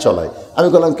 এখন ভ্যান চলায়। আমি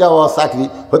বললাম, কেউ চাকরি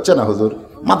হচ্ছে না হুজুর,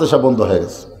 মাদ্রাসা বন্ধ হয়ে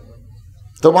গেছে।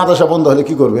 তো মাদ্রাসা বন্ধ হলে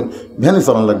কি করবেন? ভ্যানই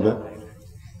চালানো লাগবে।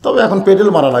 তবে এখন পেডেল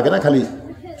মারা লাগে না, খালি।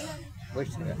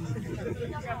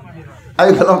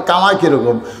 আমি বললাম, কামাই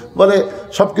কীরকম? বলে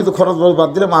সব কিছু খরচ বাদ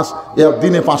দিলে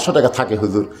দিনে 500 টাকা থাকে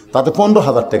হুজুর, তাতে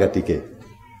 15,000 টাকা টিকে।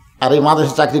 আর এই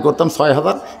মাদ্রাসা চাকরি করতাম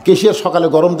 6,000, কেশিয়ার সকালে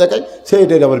গরম দেখায়,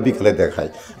 সেইটাই আবার বিকেলে দেখায়।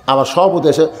 আবার সব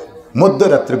উদ্দেশ্যে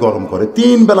মধ্যরাত্রে গরম করে,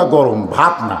 3 বেলা গরম,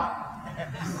 ভাত না।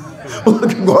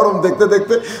 গরম দেখতে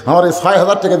দেখতে আমার এই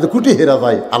 6,000 টাকা যে কুটি হেরা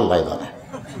যায় আল্লাহ জানে।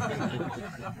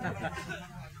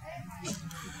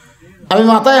 আমি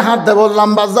মাথায় হাত দিয়ে বললাম,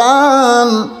 বাজান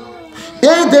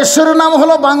এই দেশের নাম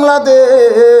হলো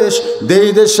বাংলাদেশ, এই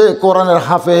দেশে কোরআনের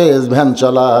হাফেজ ভ্যান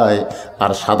চালায়,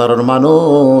 আর সাধারণ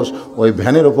মানুষ ওই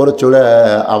ভ্যানের উপরে চড়ে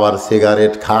আবার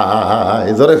সিগারেট খায়।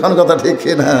 জোরে খান কথা ঠিক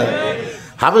কিনা?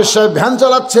 হাফেজ সাহেব ভ্যান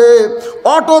চালাচ্ছে,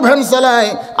 অটো ভ্যান চালায়,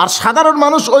 আর সাধারণ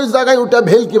মানুষ ওই জায়গায় উঠে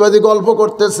ভেলকিবাজি গল্প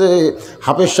করতেছে।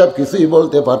 হাফেজ সাহেব কিছুই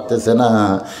বলতে পারতেছে না।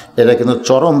 এটা কিন্তু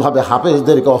চরমভাবে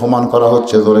হাফেজদেরকে অপমান করা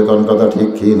হচ্ছে। জোরে খান কথা ঠিক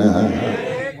কিনা?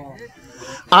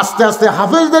 আস্তে আস্তে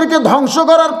হাফেজদেরকে ধ্বংস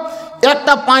করার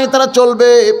একটা পাঁয়তারা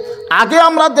চলবে। আগে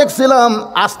আমরা দেখছিলাম,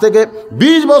 আজ থেকে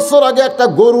 20 বছর আগে একটা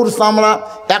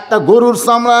গরুর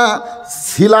চামড়া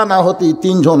ছিলা না হতে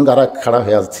 3 জন গাড়া খাড়া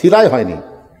হয়ে আছে, ছিলাই হয়নি।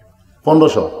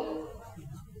 1500,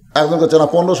 একজন করছে না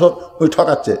 1500, ওই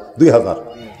ঠকাচ্ছে 2000,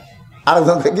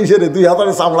 আরেকজনকে কিসের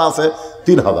 2000-এর চামড়া আছে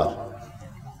 3000।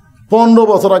 15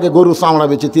 বছর আগে গরুর চামড়া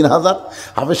বেচে 3000।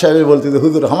 হাফেজ সাহেব বলতে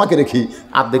হুজুর আমাকে রেখি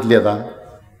আর দেখলিয়ে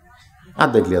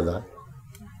দা,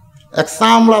 এক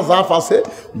চামড়া জাফ আছে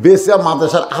বেচে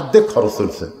মাদ্রাসার অর্ধেক খরচ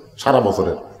চলছে সারা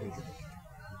বছরের।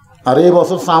 আর এই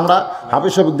বছর চামড়া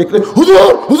হাফেজ সাহেব দেখলে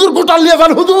হুজুর গোটাল নিয়ে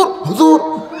যান,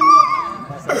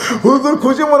 হুজুর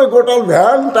খুশি মনে গোটাল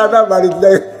ভ্যান টাটা বাড়িতে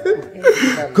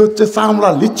করছে, চামড়া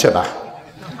নিচ্ছে না।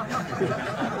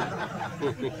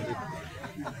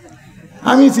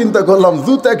 আমি চিন্তা করলাম,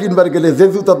 জুতা কিনবার গেলে যে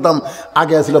জুতার দাম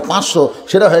আগে ছিল 500,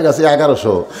 সেটা হয়ে গেছে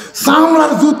 1100।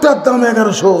 চামড়ার জুতার দাম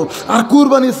 1100, আর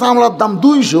কুরবানির চামড়ার দাম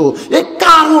 200। এই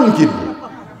কারণ কি?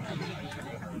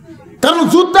 কারণ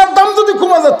জুতার দাম যদি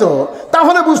কমে যেত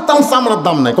তাহলে বুঝতাম চামড়ার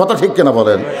দাম নাই। কথা ঠিক কিনা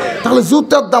বলেন? তাহলে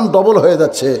জুতার দাম ডবল হয়ে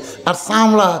যাচ্ছে, আর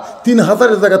চামড়া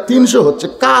 3000-এর জায়গায় 300 হচ্ছে।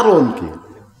 কারণ কি?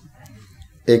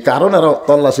 এই কারণ এরা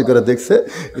তল্লাশি করে দেখছে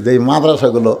যে এই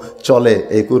মাদ্রাসাগুলো চলে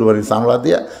এই কুরবানির চামড়া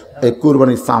দিয়ে। এই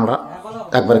কুরবানির চামড়া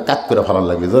একবারে কাট করে ফেলানো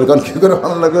লাগবে। যখন কী করে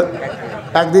ফেলানো লাগবে?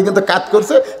 একদিন কিন্তু কাট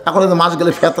করছে, এখন মাস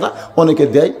গেলে ফেতরা অনেকে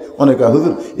দেয়, অনেকে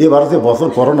হুজুর এবার যে বছর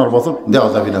করোনার বছর দেওয়া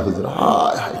যাবে না হুজুর।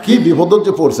 কি বিপদ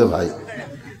যে পড়ছে ভাই।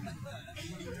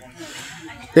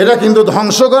 এটা কিন্তু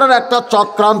ধ্বংস করার একটা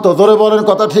চক্রান্ত। ধরে বলেন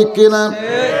কথা ঠিক কিনা?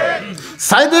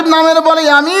 সাইদ ইবনে আমের বলে,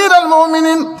 আমির আল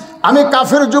মুমিনিন, আমি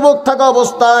কাফের যুবক থাকা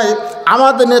অবস্থায়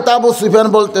আমাদের নেতা আবু সুফিয়ান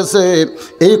বলতেছে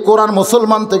এই কোরআন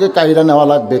মুসলমান থেকে কাইরা নেওয়া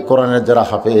লাগবে, কোরআনের যারা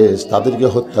হাফেজ তাদেরকে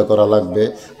হত্যা করা লাগবে।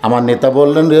 আমার নেতা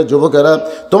বললেন, রে যুবকেরা,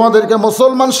 তোমাদেরকে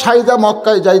মুসলমান সাইদা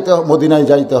মক্কায় যাইতে, মদিনায়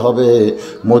যাইতে হবে।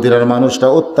 মদিনার মানুষটা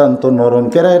অত্যন্ত নরম।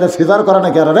 কেরা এটা সিজার করে না?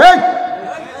 কেরা রে?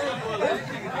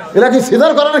 এরা কি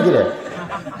সিজার করে নাকি রে?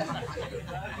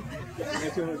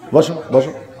 বসো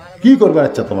বসো, কি করবে?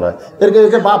 আচ্ছা তোমরা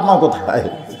এরকে বাপ মা কোথায়?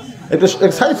 একটু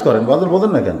এক্সারসাইজ করেন,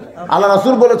 বোঝেন না কেন? আল্লাহ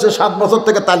রাসূল বলেছে 7 বছর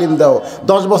থেকে তালিম দাও,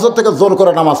 10 বছর থেকে জোর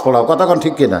করে নামাজ পড়াও। কথা কোন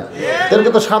ঠিক কিনা? এরকে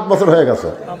তো 7 বছর হয়ে গেছে,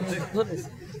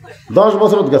 10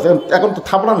 বছর গেছে, এখন তো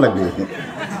থাপড়ান লাগবে।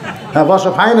 হ্যাঁ বসো,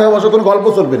 ফাইন হয়ে বসো, কোনো গল্প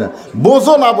চলবে না।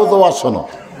 বোঝো না বোঝো আর শোনো।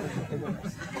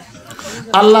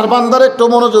 আল্লাহর বান্দার একটু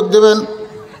মনোযোগ দেবেন।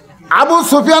 আবু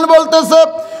সুফিয়ান বলতেছে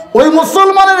ওই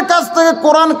মুসলমানের কাছ থেকে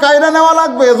কোরআন কায়রা নেওয়া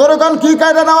লাগবে। জোরে কান, কি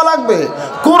কায়রা নেওয়া লাগবে?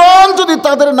 কোরআন যদি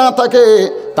তাদের না থাকে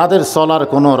তাদের চলার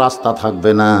কোনো রাস্তা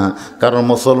থাকবে না, কারণ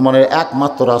মুসলমানের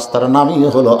একমাত্র রাস্তার নামই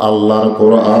হলো আল্লাহর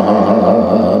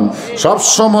কোরআন। সব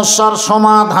সমস্যার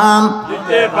সমাধান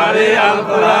দিতে পারে আল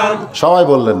কোরআন। সবাই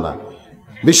বললেন না,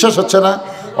 বিশ্বাস হচ্ছে না?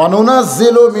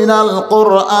 অনুনাজ্জিলু মিনাল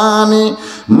কোরআনি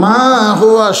মা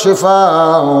হুয়া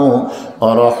শিফাউ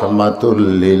ওয়া রাহমাতুল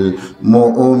লিল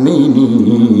মুমিনিন।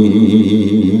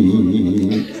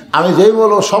 আমি যেই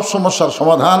বলবো সব সমস্যার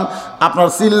সমাধান, আপনার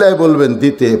চিল্লায় বলবেন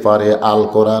দিতে পারে আল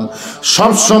কোরআন।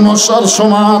 সব সমস্যার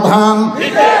সমাধান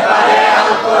দিতে পারে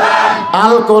আল কোরআন।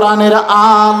 আল কোরআনের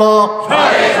আলো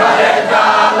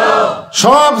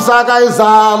সব জায়গায়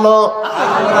জালো,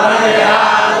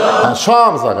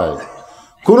 সব জায়গায়,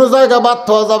 কোনো জায়গা বাদ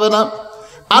হওয়া যাবে না।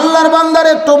 আল্লাহর বান্দার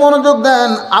একটু মনোযোগ দেন।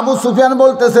 আবু সুফিয়ান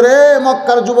বলতেছে, রে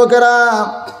মক্কার যুবকেরা,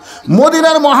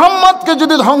 মদিনার মোহাম্মদকে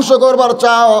যদি ধ্বংস করবার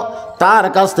চাও, তার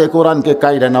কাছ থেকে কোরআনকে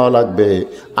কায়রা নেওয়া লাগবে।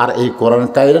 আর এই কোরআন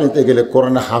কায়রা নিতে গেলে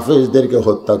কোরআনের হাফেজদেরকে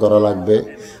হত্যা করা লাগবে।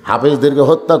 হাফেজদেরকে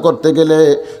হত্যা করতে গেলে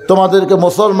তোমাদেরকে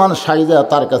মুসলমান সাইজা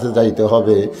তার কাছে যাইতে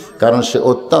হবে, কারণ সে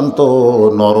অত্যন্ত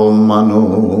নরম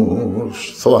মানুষ।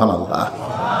 সুবহানাল্লাহ।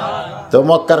 তো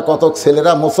মক্কার কতক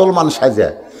ছেলেরা মুসলমান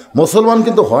সাজায়, মুসলমান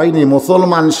কিন্তু হয়নি,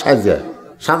 মুসলমান সাজায়।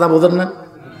 সাজা বোঝেন না?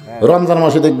 রমজান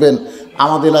মাসে দেখবেন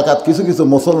আমাদের এলাকার কিছু কিছু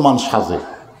মুসলমান সাজে,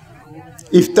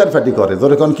 ইফতার পার্টি করে।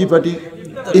 ধরে কোন কি পার্টি?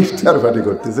 ইফতার পার্টি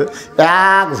করতেছে।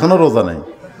 একজনও রোজা নেই,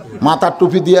 মাথার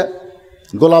টুপি দিয়ে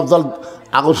গোলাপ জল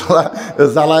আগুন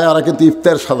জ্বালায় ওরা কিন্তু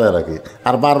ইফতার সাজায় রাখে,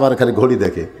 আর বারবার খালি ঘড়ি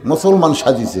দেখে। মুসলমান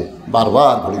সাজিছে,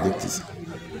 বারবার ঘড়ি দেখতেছে,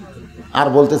 আর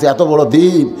বলতেছে এত বড়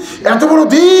দিন, এত বড়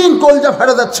দিন, কলজা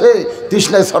ফেটে যাচ্ছে,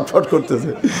 তৃষ্ণায় ছটফট করতেছে।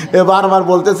 এ বারবার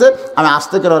বলতেছে। আমি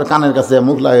আস্তে করে ওর কানের কাছে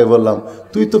মুখ লাগিয়ে বললাম,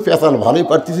 তুই তো পেঁচাল ভালোই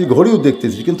পারতেছিস, ঘড়িও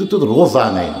দেখতেছিস, কিন্তু তুই তো রোজা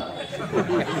নেই।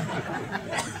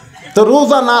 তো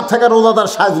রোজা না থাকা রোজাদার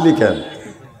সাজলি কেন?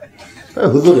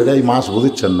 হুজুর, এটা এই মাস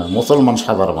বুঝছেন না, মুসলমান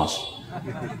সাজার মাস।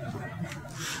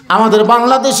 আমাদের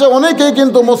বাংলাদেশে অনেকেই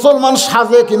কিন্তু মুসলমান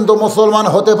সাজে, কিন্তু মুসলমান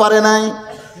হতে পারে নাই।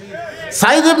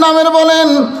 সাইদ ইবনে আমের বলেন,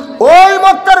 ওই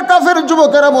মক্কার কাফের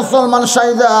যুবকেরা মুসলমান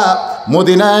সাইজা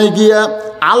মদিনায় গিয়া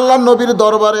আল্লাহ নবীর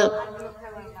দরবারে,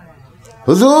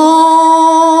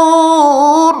 হুজুর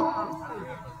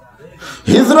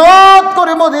হিজরত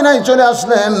করে মদিনায় চলে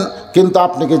আসলেন, কিন্তু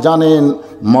আপনি কি জানেন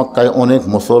মক্কায় অনেক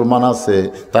মুসলমান আছে,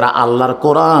 তারা আল্লাহর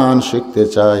কোরআন শিখতে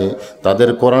চায়, তাদের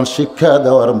কোরআন শিক্ষা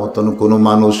দেওয়ার মতন কোনো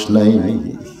মানুষ নাই।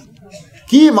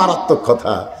 কি মারাত্মক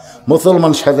কথা!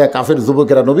 মুসলমান সাজা কাফের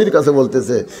যুবকেরা নবীর কাছে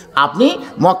বলতেছে, আপনি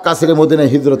মক্কা ছেড়ে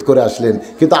মদিনায় হিজরত করে আসলেন,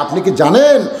 কিন্তু আপনি কি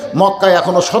জানেন মক্কায়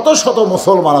এখনো শত শত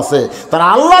মুসলমান আছে, তারা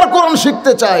আল্লাহর কোরআন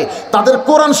শিখতে চায়, তাদের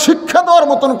কোরআন শিক্ষা দেওয়ার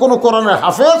মতন কোনো কোরআনের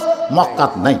হাফেজ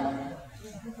মক্কাত নাই।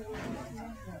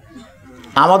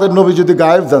 আমাদের নবী যদি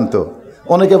গায়েব জানতো,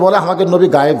 অনেকে বলে আমাকে নবী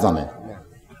গায়েব জানে,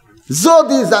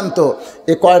 যদি জানতো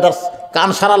এই কয়টা কান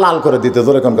সারা লাল করে দিতে।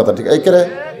 জোরে কোন কথা ঠিক? এই করে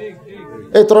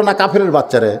এই তোরা না কাফেরের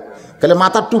বাচ্চারে, তাহলে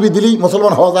মাথার টুপি দিলেই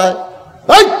মুসলমান হওয়া যায়?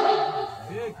 এই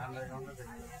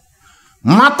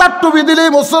মাথার টুপি দিলেই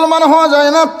মুসলমান হওয়া যায়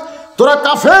না। তোরা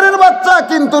কাফেরের বাচ্চা,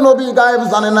 কিন্তু নবী গায়েব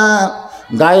জানে না।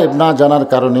 গায়েব না জানার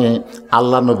কারণে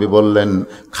আল্লাহ নবী বললেন,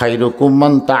 খাইরুকুম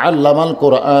মান তাআল্লামাল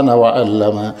কোরআন ওয়া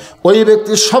আল্লামা। ওই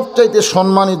ব্যক্তি সবচাইতে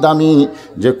সম্মানী, দামি,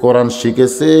 যে কোরআন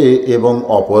শিখেছে এবং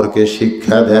অপরকে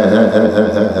শিক্ষা দেয়।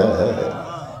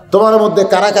 তোমার মধ্যে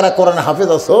কারা কারা কোরআন হাফেজ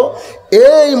আছো,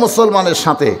 এই মুসলমানের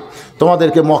সাথে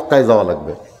তোমাদেরকে মক্কায় যাওয়া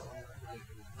লাগবে।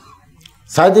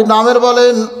 সাইদ ইবনে আমের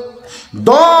বলেন,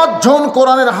 10 জন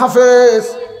কোরআনের হাফেজ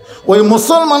ওই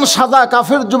মুসলমান সাদা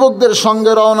কাফের যুবকদের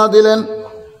সঙ্গে রওনা দিলেন।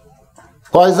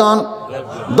 কয়জন?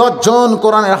 10 জন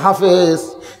কোরআনের হাফেজ,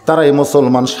 তারা এই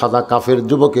মুসলমান সাদা কাফের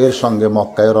যুবকের সঙ্গে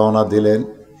মক্কায় রওনা দিলেন।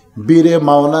 বীরে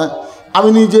মাওনা, আমি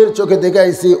নিজের চোখে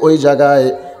দেখাইছি, ওই জায়গায়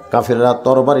কাফেররা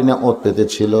তরবারি নিয়ে ওত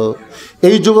পেতেছিল।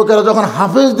 এই যুবকেরা যখন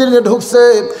হাফেজদের নিয়ে ঢুকছে,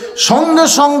 সঙ্গে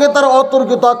সঙ্গে তারা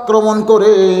অতর্কিত আক্রমণ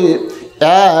করে,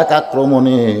 এক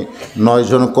আক্রমণে 9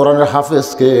 জন কোরআনের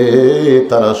হাফেজকে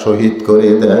তারা শহীদ করে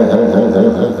দেয়।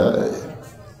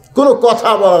 কোনো কথা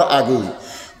বলার আগে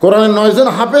কোরআনের 9 জন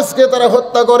হাফেজকে তারা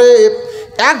হত্যা করে।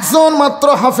 একজন মাত্র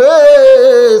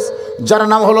হাফেজ, যার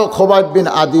নাম হলো খোবাইব বিন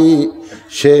আদি,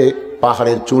 সে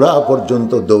পাহাড়ের চূড়া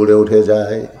পর্যন্ত দৌড়ে উঠে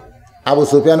যায়। আবু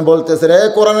সুফিয়ান বলতেছে, রে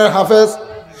কোরআনের হাফেজ,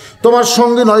 তোমার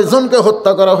সঙ্গী 9 জনকে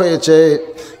হত্যা করা হয়েছে,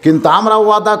 কিন্তু আমরা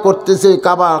ওয়াদা করতেছি,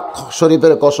 কাবা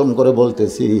শরীফের কসম করে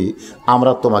বলতেছি,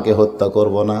 আমরা তোমাকে হত্যা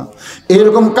করব না।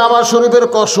 এরকম কাবা শরীফের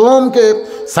কসমকে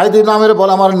সাইদ ইবনে আমের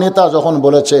বলে আমার নেতা যখন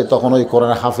বলেছে, তখন ওই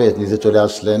কোরআন হাফেজ নিজে চলে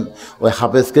আসলেন। ওই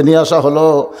হাফেজকে নিয়ে আসা হলো।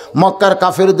 মক্কার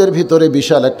কাফেরদের ভিতরে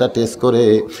বিশাল একটা টেজ করে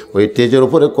ওই টেজের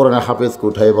উপরে কোরআন হাফেজকে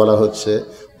উঠাই বলা হচ্ছে,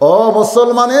 ও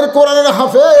মুসলমানের কোরআনের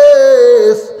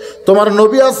হাফেজ, তোমার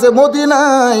নবী আছে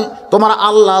মদিনায়, তোমার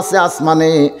আল্লাহ আছে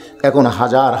আসমানে। এখন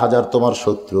হাজার হাজার তোমার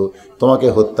শত্রু তোমাকে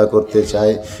হত্যা করতে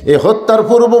চায়। এই হত্যার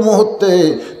পূর্ব মুহূর্তে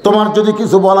তোমার যদি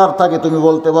কিছু বলার থাকে তুমি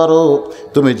বলতে পারো।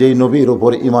 তুমি যেই নবীর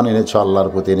ওপর ঈমান এনেছো, আল্লাহর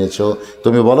প্রতি এনেছো,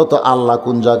 তুমি বলো তো আল্লাহ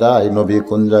কোন জায়গায়, নবী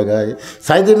কোন জায়গায়।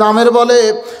 সাইদি নামের বলে,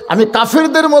 আমি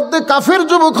কাফেরদের মধ্যে কাফের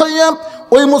যুবক হইয়া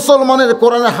ওই মুসলমানের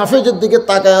কোরআনের হাফেজের দিকে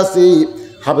তাকায় আছি।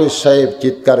 হাফেজ সাহেব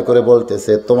চিৎকার করে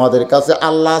বলতেছে, তোমাদের কাছে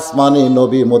আল্লাহ আসমানে,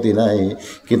 নবী মদিনায়,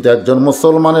 কিন্তু একজন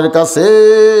মুসলমানের কাছে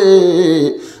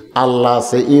আল্লাহ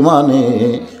আছে ইমানে,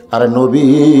 আর নবী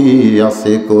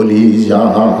আছে কলিজা।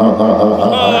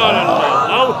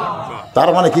 তার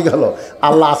মানে কি গেল?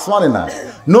 আল্লাহ আসমানে না,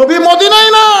 নবী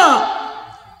মদিনায় না,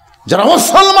 যারা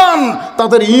মুসলমান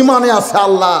তাদের ইমানে আছে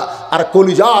আল্লাহ, আর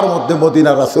কলিজার মধ্যে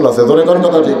মদিনার রাসূল আছে। ধরে কোন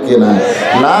কথা ঠিক কিনা?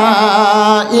 লা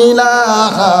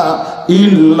ইলাহা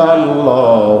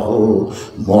ইল্লাল্লাহু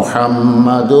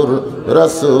মুহাম্মাদুর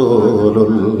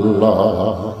রাসূলুল্লাহ।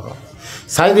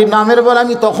 সাইদির নামের বলে,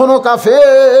 আমি তখনও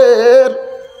কাফের,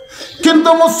 কিন্তু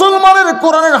মুসলমানের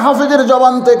কোরআনের হাফেজের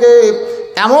জবান থেকে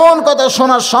এমন কথা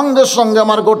শোনার সঙ্গে সঙ্গে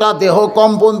আমার গোটা দেহ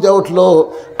কম্পন দিয়ে উঠলো।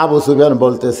 আবু সুফিয়ান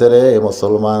বলতেছে, রে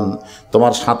মুসলমান,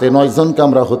 তোমার সাথে 9 জনকে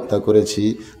আমরা হত্যা করেছি,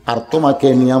 আর তোমাকে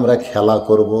নিয়ে আমরা খেলা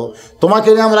করব, তোমাকে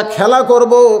নিয়ে আমরা খেলা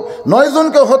করব। 9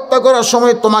 জনকে হত্যা করার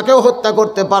সময় তোমাকেও হত্যা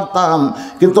করতে পারতাম,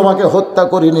 কিন্তু তোমাকে হত্যা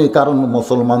করিনি, কারণ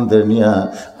মুসলমানদের নিয়ে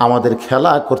আমাদের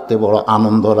খেলা করতে বড়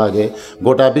আনন্দ লাগে।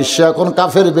 গোটা বিশ্বে এখন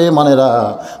কাফের বেঈমানেরা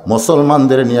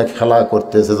মুসলমানদের নিয়ে খেলা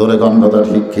করতেছে। জোরে গণগতা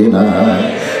ঠিক কিনা?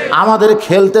 আমাদের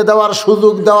খেলতে দেওয়ার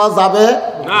সুযোগ দেওয়া যাবে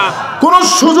না, কোনো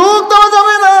সুযোগ দেওয়া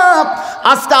যাবে না।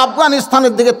 আজকে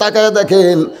আফগানিস্তানের দিকে তাকায়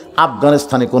দেখেন,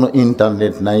 আফগানিস্তানে কোনো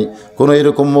ইন্টারনেট নাই, কোনো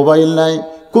এরকম মোবাইল নাই,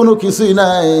 কোনো কিছুই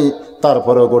নাই,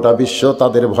 তারপরেও গোটা বিশ্ব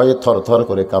তাদের ভয়ে থরথর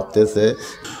করে কাঁপতেছে।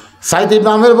 সাইদ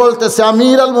ইবনে আমের বলতেছে,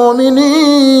 আমির আল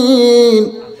মুমিনিন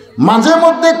মাঝে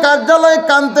মধ্যে কার্যালয়ে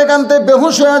কানতে কানতে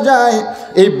বেহুশ হয়ে যায়।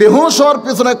 এই বেহুশ হওয়ার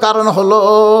পিছনে কারণ হলো,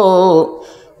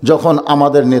 যখন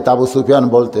আমাদের নেতা আবু সুফিয়ান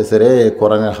বলতেছে, রে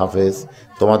কোরআনের হাফেজ,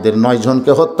 তোমাদের 9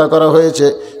 জনকে হত্যা করা হয়েছে,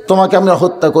 তোমাকে আমরা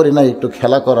হত্যা করি না একটু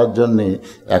খেলা করার জন্যে।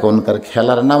 এখনকার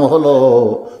খেলার নাম হলো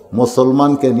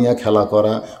মুসলমানকে নিয়ে খেলা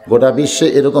করা। গোটা বিশ্বে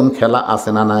এরকম খেলা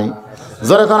আছে না নাই?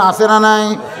 জোরে এখন আছে না নাই?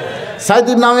 সাইদ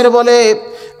ইবনে আমের বলে,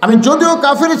 আমি যদিও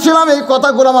কাফির ছিলাম, এই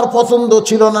কথাগুলো আমার পছন্দ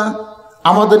ছিল না।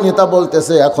 আমাদের নেতা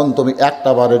বলতেছে, এখন তুমি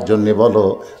একটা বারের জন্য বলো,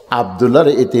 আব্দুল্লাহর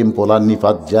এতিম পোলা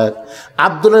নিপাত যাক,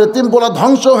 আব্দুল্লাহর এতিম পোলা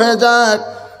ধ্বংস হয়ে যাক।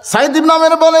 সাইদ ইবনে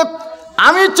আমের বলে,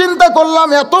 আমি চিন্তা করলাম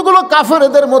এতগুলো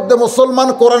কাফেরদের মধ্যে মুসলমান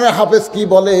কোরআনের হাফেজ কি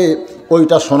বলে,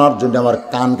 ওইটা শোনার জন্য আমার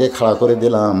কানকে খাড়া করে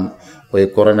দিলাম। ওই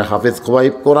কোরআনের হাফেজ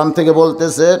খুবাইব কোরআন থেকে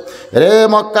বলতেছে, রে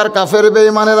মক্কার কাফের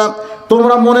বেঈমানেরা,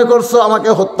 তোমরা মনে করছো আমাকে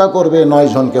হত্যা করবে, 9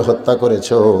 জনকে হত্যা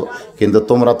করেছো, কিন্তু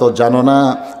তোমরা তো জানো না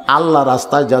আল্লাহ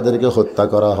রাস্তায় যাদেরকে হত্যা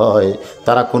করা হয়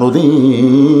তারা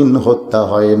কোনোদিন হত্যা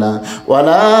হয় না।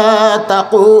 ওয়ালা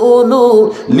তাকুলু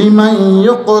লিমান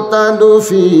ইউকতালু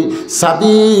ফি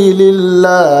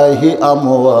সাবিলিল্লাহি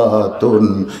আমওয়াতুন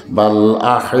বাল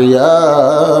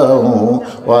আহইয়াউ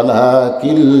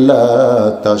ওয়ালাকিন লা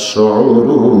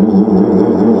তাশউরুন।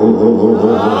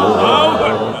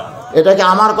 এটা কি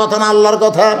আমার কথা না আল্লাহর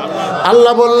কথা?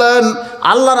 আল্লাহ বললেন,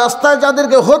 আল্লাহ রাস্তায়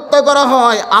যাদেরকে হত্যা করা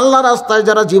হয়, আল্লাহ রাস্তায়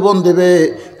যারা জীবন দেবে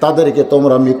তাদেরকে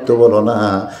তোমরা মৃত্যু বলো না।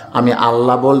 আমি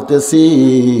আল্লাহ বলতেছি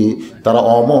তারা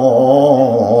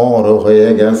অমর হয়ে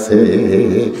গেছে।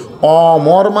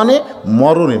 অমর মানে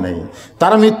মরণে নাই,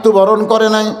 তারা মৃত্যুবরণ করে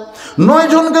নাই। 9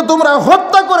 জনকে তোমরা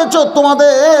হত্যা করেছো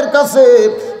তোমাদের কাছে,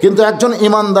 কিন্তু একজন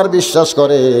ইমানদার বিশ্বাস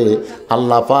করে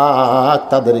আল্লাহ পাক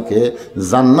তাদেরকে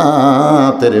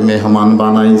জান্নাতের মেহমান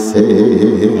বানাইছে।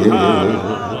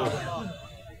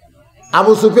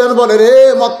 আবু সুফিয়ান বলে, রে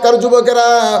মক্কার যুবকেরা,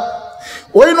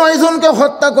 ওই 9 জনকে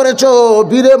হত্যা করেছো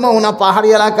বীরে মৌনা পাহাড়ি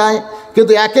এলাকায়,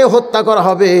 কিন্তু একে হত্যা করা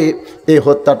হবে। এই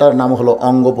হত্যাটার নাম হলো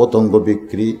অঙ্গ প্রত্যঙ্গ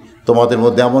বিক্রি। তোমাদের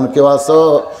মধ্যে এমন কেউ আছো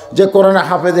যে কোরআনের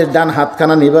হাফেজের ডান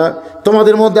হাতখানা নিবা?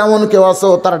 তোমাদের মধ্যে এমন কেউ আছো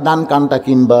তার ডান কানটা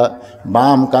কিনবা,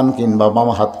 বাম কান কিনবা, বাম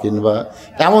হাত কিনবা?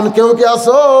 এমন কেউ কে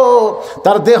আছো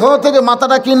তার দেহ থেকে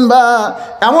মাথাটা কিনবা?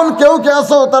 এমন কেউ কে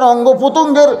আছো তার অঙ্গ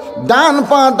প্রত্যঙ্গের ডান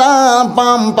পা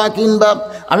বাম পা কিনবা?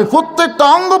 আমি প্রত্যেকটা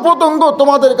অঙ্গ প্রত্যঙ্গ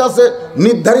তোমাদের কাছে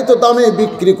নির্ধারিত দামে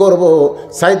বিক্রি করব।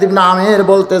 সাইদ ইবনে আমের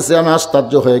বলতেছে, আমি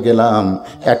আশ্চর্য হয়ে গেলাম,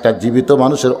 একটা জীবিত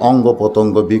মানুষের অঙ্গ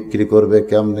প্রত্যঙ্গ বিক্রি করবে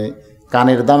কেমনে?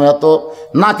 কানের দাম এত,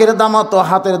 নাকের দাম এত,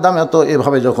 হাতের দাম এত,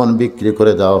 এভাবে যখন বিক্রি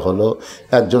করে দেওয়া হলো,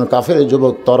 একজন কাফের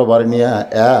যুবক তরবারি নিয়ে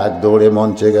এক দৌড়ে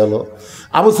মঞ্চে গেল।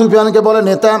 আবু সুফিয়ানকে বলে,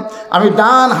 নেতা আমি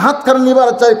ডান হাতখানা নিবার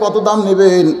চাই, কত দাম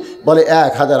নেবেন? বলে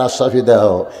 1000 আশরাফি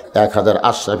দাও। 1000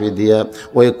 আশরাফি দিয়ে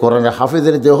ওই কোরআনের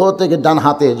হাফিজের দেহ থেকে ডান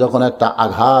হাতে যখন একটা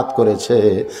আঘাত করেছে,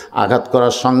 আঘাত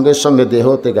করার সঙ্গে সঙ্গে দেহ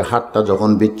থেকে হাতটা যখন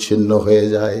বিচ্ছিন্ন হয়ে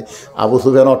যায়, আবু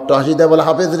সুফিয়ান অট্টহাসি দেয়, বলে,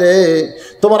 হাফিজ রে,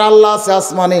 তোমার আল্লাহ আছে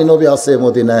আসমানে, নবী আছে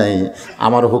মদিনায়,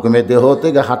 আমার হুকুমে দেহ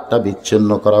থেকে হাতটা বিচ্ছিন্ন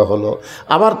করা হলো,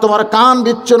 আবার তোমার কান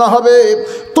বিচ্ছিন্ন হবে,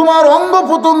 তোমার অঙ্গ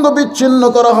প্রত্যঙ্গ বিচ্ছিন্ন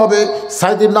করা হবে।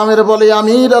 সাইদির নামের বলে,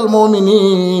 আমির আল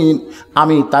মুমিনিন,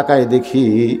 আমি তাকায় দেখি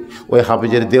ওই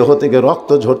হাফিজের দেহ থেকে রক্ত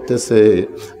ঝরতেছে,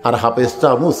 আর হাফেজটা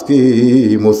মুস্কি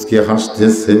মুস্কি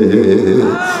হাসতেছে,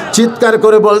 চিৎকার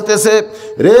করে বলতেছে,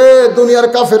 রে দুনিয়ার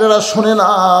কাফেরেরা শুনে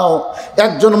নাও,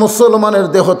 একজন মুসলমানের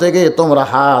দেহ থেকে তোমরা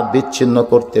হাত বিচ্ছিন্ন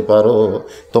করতে পারো,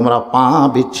 তোমরা পা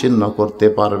বিচ্ছিন্ন করতে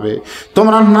পারবে,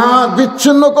 তোমরা নাক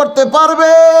বিচ্ছিন্ন করতে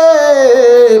পারবে,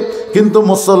 কিন্তু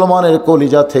মুসলমানের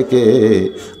কলিজা থেকে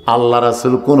আল্লাহ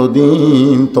রাসূল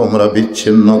কোনোদিন তোমরা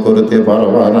বিচ্ছিন্ন করতে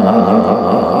পারবে না।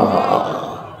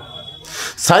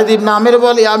 সাইদ ইবনে আমির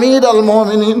বলে, আমির আল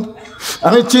মুমিনিন,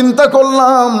 আমি চিন্তা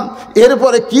করলাম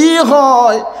এরপরে কি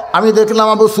হয়। আমি দেখলাম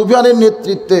আবু সুফিয়ানের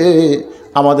নেতৃত্বে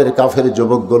আমাদের কাফের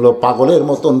যুবকগুলো পাগলের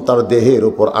মতন তার দেহের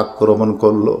উপর আক্রমণ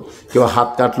করলো, কেউ হাত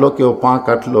কাটলো, কেউ পা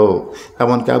কাটলো,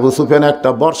 এমনকি আবু সুফিয়ান একটা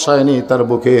বর্ষা এনে তার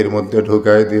বুকের মধ্যে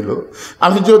ঢুকাই দিল।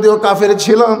 আমি যদিও কাফের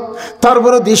ছিলাম,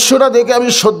 তারপরে দৃশ্যটা দেখে আমি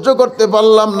সহ্য করতে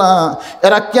পারলাম না।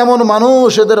 এরা কেমন মানুষ,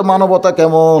 এদের মানবতা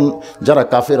কেমন? যারা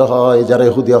কাফের হয়, যারা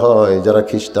ইহুদি হয়, যারা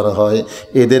খ্রিস্টান হয়,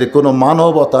 এদের কোনো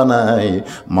মানবতা নাই।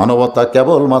 মানবতা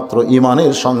কেবলমাত্র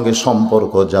ইমানের সঙ্গে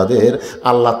সম্পর্ক যাদের,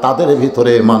 আল্লাহ তাদের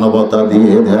ভিতরে মানবতা দিয়ে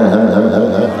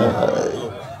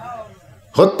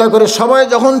হত্যা করে সবাই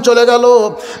যখন চলে গেল,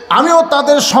 আমিও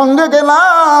তাদের সঙ্গে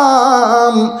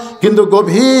গেলাম, কিন্তু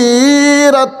গভীর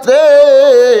রাত্রে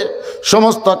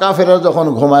সমস্ত কাফেররা যখন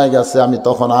ঘুমায় গেছে, আমি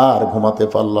তখন আর ঘুমাতে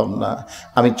পারলাম না।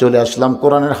 আমি চলে আসলাম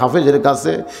কোরআনের হাফেজের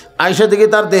কাছে। আইসা দেখি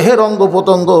তার দেহের অঙ্গ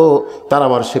প্রত্যঙ্গ তার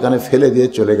আবার সেখানে ফেলে দিয়ে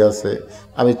চলে গেছে।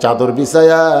 আমি চাদর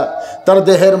বিছায়া তার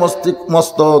দেহের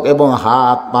মস্তক এবং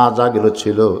হাত পা যাগুলো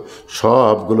ছিল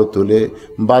সবগুলো তুলে,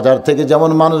 বাজার থেকে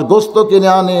যেমন মানুষ গোস্ত কিনে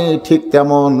আনে ঠিক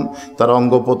তেমন তার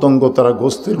অঙ্গ প্রত্যঙ্গ তারা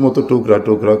গোস্তের মতো টুকরা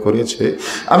টুকরা করেছে।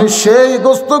 আমি সেই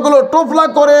গোস্তগুলো টোপলা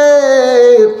করে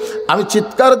আমি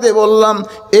চিৎকার দিয়ে বললাম,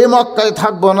 এই মক্কায়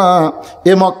থাকবো না,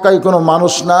 এ মক্কায় কোনো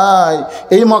মানুষ নাই,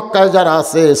 এই মক্কায় যারা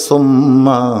আছে,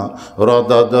 সুম্মা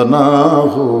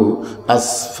রাদাদনাহু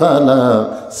আসফালা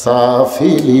সাফিলিন।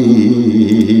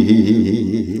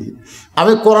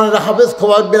 আমি কোরআনের হাফেজ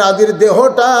খোবাব বিন আদির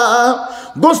দেহটা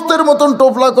গোস্তের মতন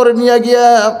টোপলা করে নিয়ে গিয়া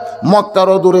মক্কার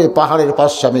দূরে পাহাড়ের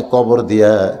পাশে আমি কবর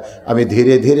দিয়া আমি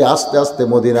ধীরে ধীরে আস্তে আস্তে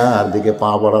মদিনার দিকে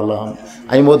পা বাড়ালাম।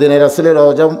 আমি মদিনার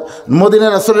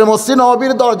রাসূলের মসজিদ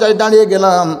নববীর দরজায় দাঁড়িয়ে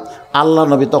গেলাম। আল্লাহ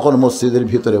নবী তখন মসজিদের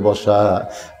ভিতরে বসা।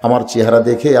 আমার চেহারা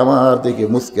দেখে আমার দিকে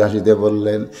মুচকি হাসি দিয়ে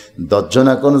বললেন, 10 জন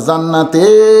এখন জান্নাতে,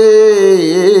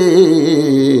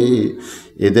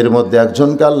 এদের মধ্যে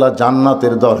একজনকে আল্লাহ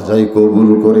জান্নাতের দরজায় কবুল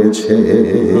করেছে।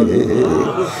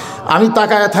 আমি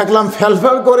তাকায় থাকলাম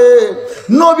ফেলফেল করে।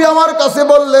 নবী আমার কাছে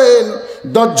বললেন,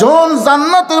 10 জন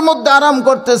জান্নাতের মধ্যে আরাম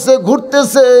করতেছে,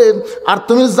 ঘুরতেছে, আর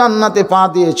তুমি জান্নাতে পা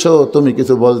দিয়েছো, তুমি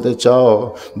কিছু বলতে চাও?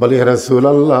 বলি, হে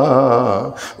রাসূলুল্লাহ,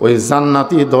 ওই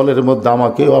জান্নাতি দলের মধ্যে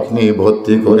আমাকেও আপনি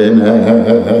ভর্তি করে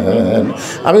নেন।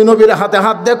 আমি নবীর হাতে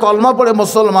হাত দিয়ে কলমা পড়ে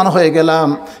মুসলমান হয়ে গেলাম।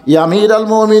 আমির আল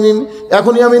মুমিনিন,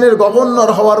 এখন ইয়ামিনের গভর্নর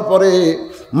হওয়ার পরে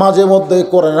মাঝে মধ্যে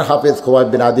কোরআনের হাফেজ খোবাব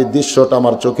বিন আদির দৃশ্যটা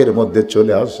আমার চোখের মধ্যে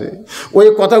চলে আসে। ওই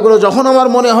কথাগুলো যখন আমার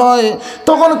মনে হয়,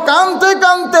 তখন কাঁদতে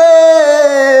কাঁদতে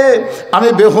আমি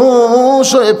বেহুশ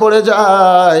হয়ে পড়ে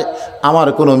যাই। আমার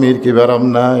কোনো মীর কি ব্যারাম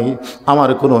নাই, আমার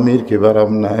কোনো মীর কি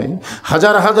ব্যারাম নাই।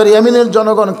 হাজার হাজার ইয়ামিনের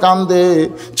জনগণ কান্দে,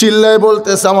 চিল্লায়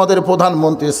বলতেছে, আমাদের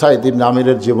প্রধানমন্ত্রী সাইদ ইবনে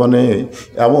আমিরের জীবনে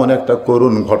এমন একটা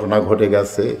করুণ ঘটনা ঘটে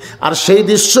গেছে। আর সেই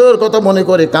দৃশ্যের কথা মনে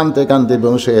করে কাঁদতে কাঁদতে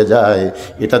বেহুশ হয়ে যায়।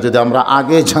 এটা যদি আমরা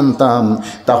আগে জানতাম,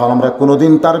 তাহলে আমরা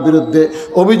কোনোদিন তার বিরুদ্ধে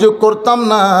অভিযোগ করতাম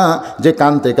না যে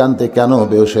কাঁদতে কাঁদতে কেন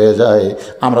বেহুশ হয়ে যায়।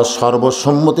 আমরা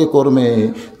সর্বসম্মতি কর্মে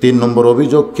 3 নম্বর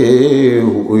অভিযোগকে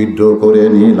উইথড্র করে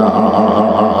নিলাম।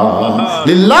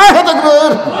 লিল্লাহি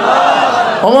তাকবীর।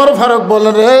 ওমর ফারুক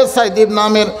বললেন, রে সাইদ ইবনে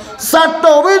আমির, 4টা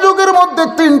অভিযোগের মধ্যে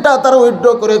 3টা তারা উইথড্র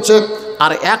করেছে,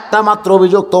 আর একটা মাত্র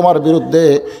অভিযোগ তোমার বিরুদ্ধে,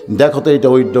 দেখো তো এটা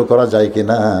উইথড্র করা যায় কি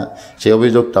না। সেই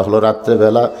অভিযোগটা হলো,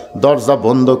 রাত্রেবেলা দরজা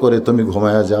বন্ধ করে তুমি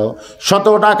ঘুমায় যাও,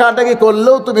 100 টাকাটাকি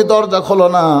করলেও তুমি দরজা খোলো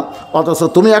না, অথচ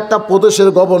তুমি একটা প্রদেশের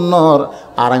গভর্নর,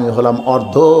 আর আমি হলাম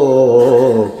অর্ধ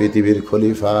পৃথিবীর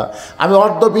খলিফা। আমি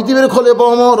অর্ধ পৃথিবীর খলিফা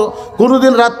ওমর,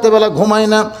 কোনোদিন রাত্রেবেলা ঘুমাই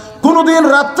না, কোনোদিন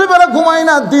রাত্রেবেলা ঘুমায়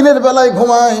না, দিনের বেলায়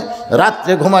ঘুমায়,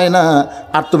 রাত্রে ঘুমায় না।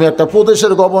 আর তুমি একটা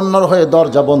প্রদেশের গভর্নর হয়ে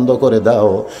দরজা বন্ধ করে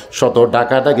দাও, শত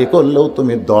ডাকাডাকি করলেও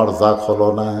তুমি দরজা খোলো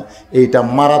না। এইটা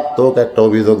মারাত্মক একটা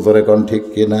অভিযোগ, ধরে কোন ঠিক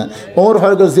কিনা? ওমর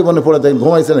ফারুকের জীবনে পড়ে দেখেন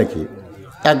ঘুমাইছে নাকি?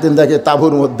 একদিন দেখে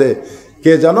তাঁবুর মধ্যে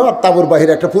কে জানো, আর তাঁবুর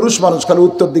বাহিরে একটা পুরুষ মানুষ খালি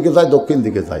উত্তর দিকে যায়, দক্ষিণ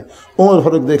দিকে যায়। ওমর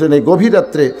ফারুক দেখলেন এই গভীর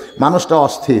রাত্রে মানুষটা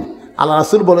অস্থির। আল্লাহ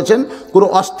রাসূল বলেছেন, কোনো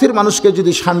অস্থির মানুষকে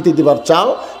যদি শান্তি দিবার চাও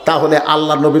তাহলে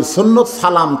আল্লাহ নবীর সুন্নত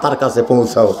সালাম তার কাছে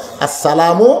পৌঁছাও,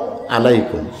 আসসালামু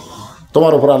আলাইকুম,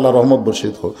 তোমার উপর আল্লাহ রহমত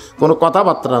বর্ষিত হোক। কোনো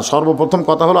কথাবার্তা না, সর্বপ্রথম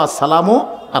কথা হলো আসসালামু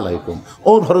আলাইকুম।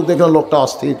 ওমর ফারুক দেখলেন লোকটা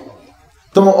অস্থির,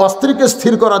 তোমার অস্থিরকে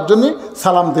স্থির করার জন্য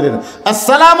সালাম দিলেন,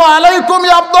 আসসালামু আলাইকুম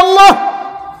ইয়া আব্দুল্লাহ,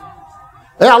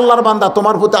 এ আল্লাহর বান্দা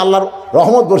তোমার প্রতি আল্লাহর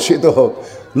রহমত বর্ষিত হোক।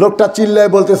 লোকটা চিল্লায়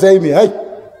বলতেছে, এই মেয়ে,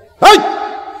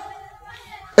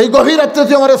 এই গভীর রাত্রে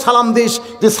তুই আমার সালাম দিস,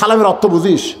 তুই সালামের অর্থ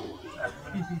বুঝিস?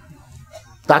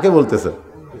 তাকে বলতেছে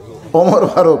ওমর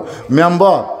ফারুক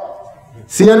মেম্বার,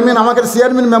 চেয়ারম্যান, আমাকে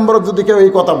চেয়ারম্যান মেম্বার যদি কেউ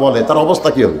এই কথা বলে তার অবস্থা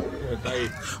কি হবে?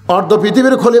 অর্ধ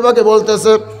পৃথিবীর খলিফাকে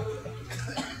বলতেছে,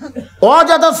 ও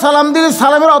যাদা সালাম দিস,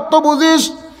 সালামের অর্থ বুঝিস?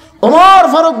 ওমর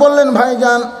ফারুক বললেন,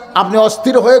 ভাইজান আপনি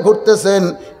অস্থির হয়ে ঘুরতেছেন,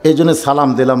 এই জন্য সালাম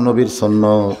দিলাম নবীর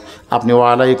সুন্নত। আপনি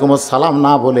ওয়ালাইকুম আসসালাম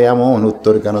না বলে এমন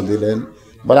উত্তর কেন দিলেন?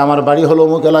 বলে, আমার বাড়ি হলো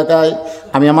অমুক এলাকায়,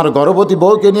 আমি আমার গর্ভবতী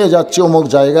বউকে নিয়ে যাচ্ছি অমুক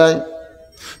জায়গায়।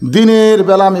 দিনের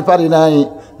বেলা আমি পারি নাই,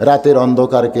 রাতের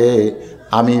অন্ধকারকে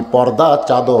আমি পর্দা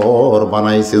চাদর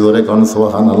বানাইছি। জোরে কোন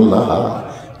সুবহানাল্লাহ।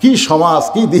 কি সমাজ,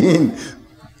 কি দিন!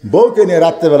 বউকে নিয়ে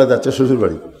রাত্রেবেলা যাচ্ছে শ্বশুর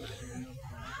বাড়ি,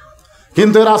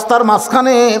 কিন্তু রাস্তার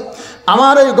মাঝখানে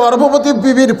আমার এই গর্ভবতী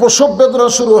বিবির প্রসব বেদনা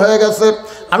শুরু হয়ে গেছে।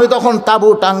 আমি তখন তাঁবু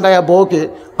টাঙ্গায়া বউকে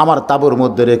আমার তাঁবুর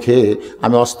মধ্যে রেখে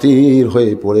আমি অস্থির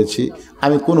হয়ে পড়েছি।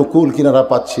 আমি কোনো কুল কিনারা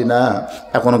পাচ্ছি না।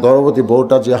 এখন গর্ভবতী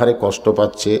বউটা যে হারে কষ্ট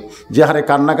পাচ্ছে, যে হারে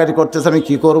কান্নাকাটি করতেছে, আমি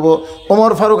কি করব?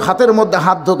 ওমর ফারুক হাতের মধ্যে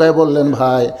হাত ঢোকায় বললেন,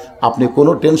 ভাই আপনি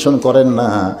কোনো টেনশন করেন না,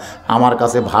 আমার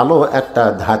কাছে ভালো একটা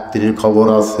ধাত্রীর খবর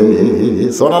আছে।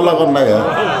 সোনার লাগন না,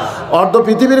 অর্ধ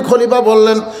পৃথিবীর খলিফা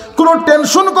বললেন, কোনো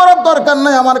টেনশন করার দরকার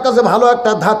নাই, আমার কাছে ভালো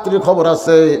একটা ধাত্রীর খবর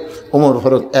আছে। ওমর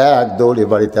ফারুক এক দৌড়ে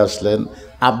বাড়িতে আসলেন।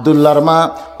 আবদুল্লাহর মা,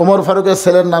 ওমর ফারুকের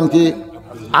ছেলের নাম কি?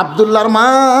 আবদুল্লাহর মা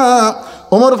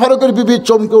ওমর ফারুকের বিবি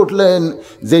চমকে উঠলেন।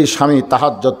 যেই স্বামী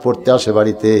তাহাজ্জত পড়তে আসে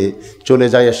বাড়িতে, চলে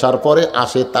যায় এসার পরে,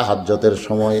 আসে তাহাজ্জতের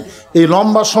সময়, এই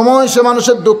লম্বা সময় সে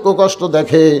মানুষের দুঃখ কষ্ট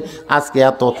দেখে। আজকে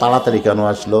এত তাড়াতাড়ি কেন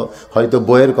আসলো? হয়তো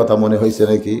বইয়ের কথা মনে হয়েছে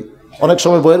নাকি? অনেক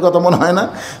সময় বইয়ের কথা মনে হয় না,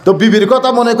 তো বিবির কথা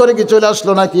মনে করে কি চলে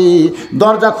আসলো নাকি?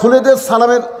 দরজা খুলে দিয়ে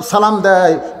সালাম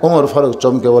দেয়। ওমর ফারুক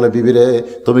চমকে বলে, বিবিরে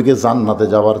তুমি কি জান্নাতে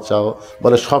যাওয়ার চাও?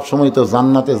 বলে, সব সময় তো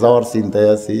জান্নাতে যাওয়ার চিন্তায়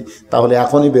আছি। তাহলে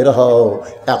এখনই বের হও,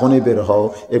 এখনই বের হও,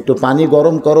 একটু পানি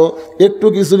গরম করো, একটু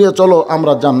কিছু নিয়ে চলো,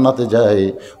 আমরা জান্নাতে যাই।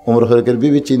 ওমর ফারুকের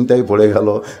বিবি চিন্তায় পড়ে গেল,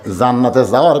 জান্নাতে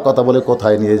যাওয়ার কথা বলে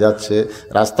কোথায় নিয়ে যাচ্ছে?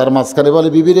 রাস্তার মাঝখানে বলে,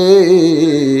 বিবিরে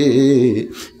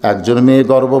একজন মেয়ে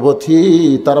গর্ভবতী,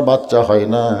 তার বাচ্চা হয়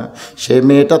না, সে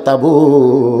মেয়েটা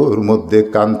তাঁবুর মধ্যে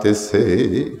কাঁদতেছে।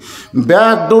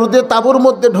 ব্যাগ ডোর দিয়ে তাঁবুর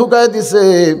মধ্যে ঢুকায় দিছে।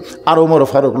 আর ওমর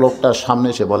ফারুক লোকটার সামনে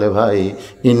এসে বলে, ভাই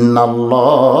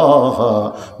ইন্নাল্লাহ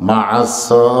মা'আস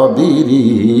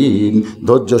সাবিরিন,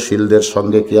 ধৈর্যশীলদের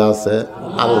সঙ্গে কি আছে?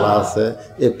 আল্লাহ আছে।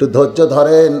 একটু ধৈর্য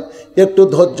ধরেন, একটু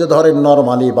ধৈর্য ধরেন,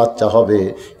 নরমালি বাচ্চা হবে।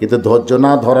 কিন্তু ধৈর্য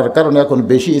না ধরার কারণে এখন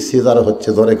বেশি সিজার হচ্ছে।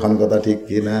 ধরে খান কথা ঠিক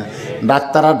কি না?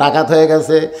 ডাক্তাররা ডাকাত হয়ে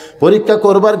গেছে, পরীক্ষা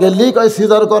করবার গেলেই কয়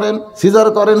সিজার করেন, সিজার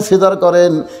করেন, সিজার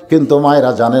করেন। কিন্তু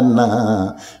মায়েরা জানেন না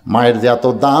মায়ের যে এত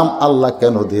দাম আল্লাহ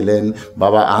কেন দিলেন।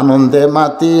 বাবা আনন্দে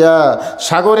মাতিয়া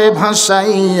সাগরে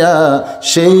ভাসাইয়া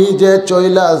সেই যে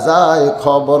চইলা যায়,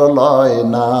 খবর লয়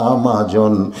না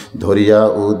মাজন ধরিয়া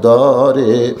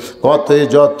উদরে, কত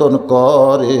যতন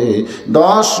করে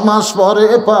 10 মাস পরে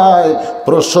পায়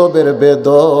প্রসবের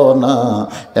বেদনা।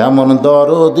 এমন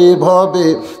দরদি ভবে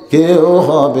কেউ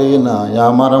হবে না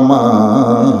আমার মা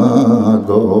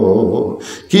গো।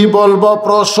 কি বলবো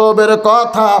প্রসবের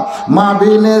কথা, মা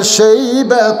বিনে সেই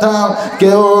ব্যথা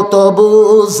কেউ তো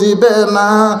বুঝিবে না।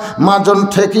 মাজন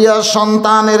ঠেকিয়া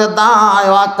সন্তানের দায়,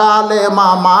 অকালে মা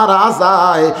মারা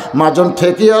যায়। মাজন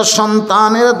ঠেকিয়া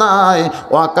সন্তানের দায়,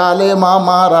 অকালে মা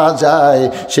মারা যায়।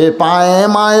 সে পায়ে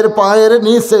মায়ের পায়ের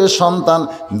নিচে সন্তান,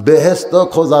 বেহেশত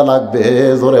খোঁজা লাগবে।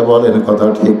 জোরে বলেন কথা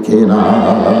ঠিক কিনা?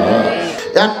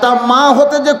 একটা মা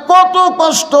হতে যে কত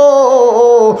কষ্ট,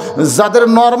 যাদের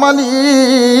নরমালি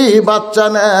বাচ্চা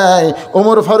নেয়।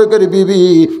 ওমর ফারুকের বিবি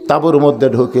তাঁবুর মধ্যে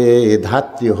ঢুকে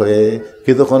ধাত্রী হয়ে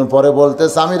কিছুক্ষণ পরে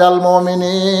বলতেছে, আমিরুল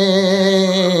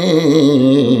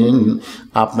মুমিনিন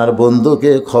আপনার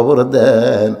বন্ধুকে খবর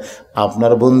দেন,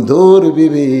 আপনার বন্ধুর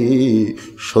বিবি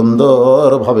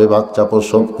সুন্দরভাবে বাচ্চা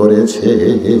প্রসব করেছে।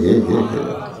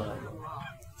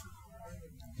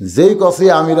 যেই কসে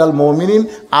আমির আল মুমিনিন,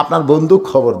 আপনার বন্দুক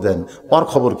খবর দেন, ওর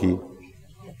খবর কি?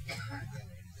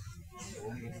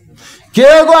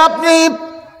 কে গো আপনি?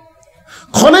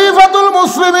 খলিফাতুল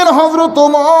মুসলিমিন হযরত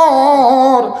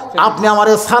ওমর, আপনি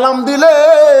আমারে সালাম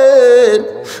দিলেন,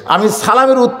 আমি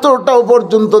সালামের উত্তরটাও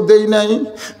পর্যন্ত দেই নাই,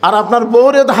 আর আপনার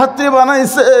বউরে ধাত্রী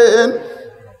বানাইছেন।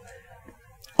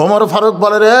 ওমর ফারুক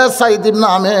বলে, রে সাইদ ইবনে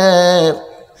আমের,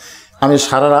 আমি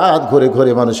সারা রাত ঘুরে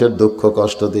ঘুরে মানুষের দুঃখ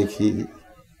কষ্ট দেখি,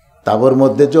 তাবর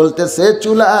মধ্যে জ্বলতেছে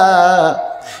চুলা,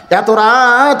 এত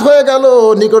রাত হয়ে গেল,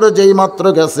 নিকটে যেই মাত্র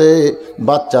গেছে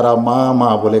বাচ্চারা মা মা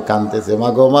বলে কাঁদতেছে, মা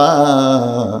গো মা,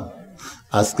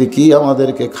 আজকে কি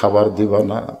আমাদেরকে খাবার দিবা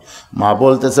না? মা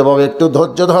বলতেছে, বাবা একটু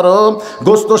ধৈর্য ধরো,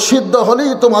 গোস্ত সিদ্ধ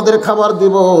হলেই তোমাদের খাবার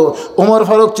দিব। ওমর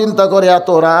ফারুক চিন্তা করে, এত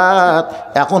রাত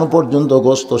এখন পর্যন্ত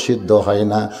গোস্ত সিদ্ধ হয়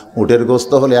না, উটের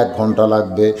গোস্ত হলে 1 ঘন্টা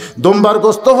লাগবে, দুম্বার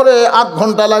গোস্ত হলে 8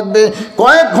 ঘন্টা লাগবে,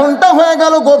 কয়েক ঘন্টা হয়ে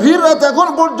গেল, গভীর রাত, এখন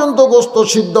পর্যন্ত গোস্ত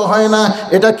সিদ্ধ হয় না,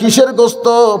 এটা কিসের গোস্ত?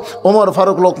 ওমর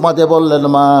ফারুক লোকমা দিয়ে বললেন,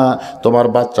 মা তোমার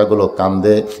বাচ্চাগুলো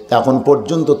কান্দে, এখন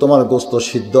পর্যন্ত তোমার গোস্ত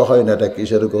সিদ্ধ হয় না, এটা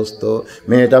কিসের গোস্ত?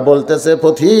 মেয়েটা বলতেছে,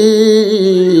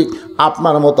 পথিক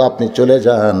আপনার মতো আপনি চলে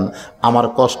যান, আমার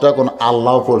কষ্ট এখন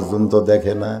আল্লাহ পর্যন্ত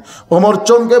দেখে না। ওমর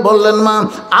চমকে বললেন, মা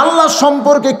আল্লাহ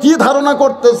সম্পর্কে কি ধারণা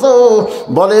করতেছো?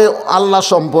 বলে, আল্লাহ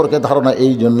সম্পর্কে ধারণা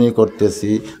এই জন্যই করতেছি,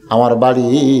 আমার বাড়ি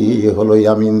হলো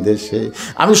ইয়ামিন দেশে,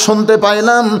 আমি শুনতে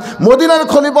পাইলাম মদিনার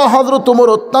খলিফা হযরত ওমর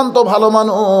অত্যন্ত ভালো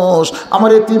মানুষ,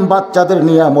 আমার এতিম বাচ্চাদের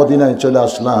নিয়ে মদিনায় চলে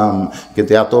আসলাম,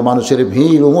 কিন্তু এত মানুষের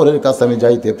ভিড়, ওমরের কাছে আমি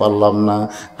যাইতে পারলাম না,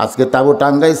 আজকে তাবু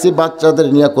টাঙ্গাইছি, বাচ্চাদের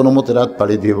নিয়ে কোনো মতে রাত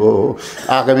পাড়ি দিব,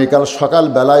 আগামীকাল সকাল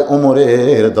বেলায়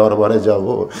ওমরের দরবারে যাব,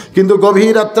 কিন্তু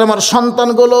গভীর রাত্রে আমার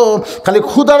সন্তানগুলো খালি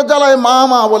ক্ষুধার জ্বালায় মা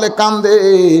মা বলে কান্দে,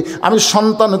 আমি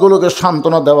সন্তানগুলোকে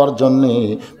সান্ত্বনা দেওয়ার জন্যে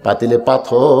পাতিলে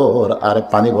পাথর আর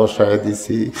পানি বসায়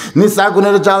দিছি, নিচে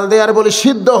আগুনের জাল দিয়ে আর বলি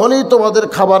সিদ্ধ হলেই তোমাদের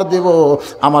খাবার দেব,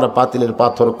 আমার পাতিলের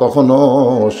পাথর কখনো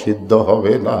সিদ্ধ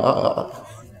হবে না।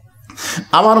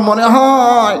 আমার মনে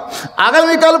হয়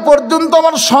আগামীকাল পর্যন্ত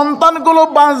আমার সন্তানগুলো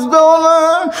বাঁচবেও না।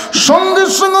 সঙ্গে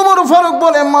সঙ্গে ওমর ফারুক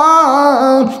বলে, মা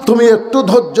তুমি একটু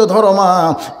ধৈর্য ধরো মা।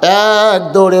 এক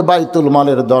দৌড়ে বাইতুল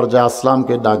মালের দরজা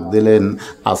আসলামকে ডাক দিলেন,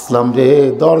 আসলাম রে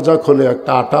দরজা খুলে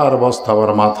একটা আটার বস্তা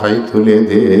আমার মাথায় তুলে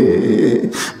দে।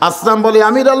 আসলাম বলে,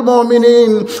 আমির আল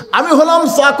মুমিনিন, আমি হলাম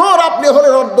চাকর, আপনি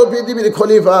হলেন অর্ধ পৃথিবীর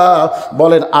খলিফা,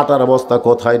 বলেন আটার বস্তা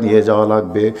কোথায় নিয়ে যাওয়া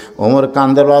লাগবে? ওমর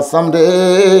কান্দে, আসলাম রে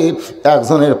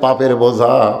একজনের পাপের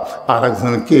বোঝা আর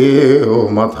একজন কেউ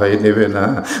মাথায় নেবে না,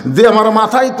 যে আমার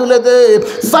মাথায় তুলে দে।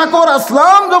 চাকর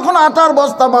আসলাম যখন আটার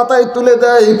বস্তা মাথায় তুলে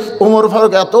দেয়, ওমর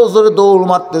ফারুক এত জোরে দৌড়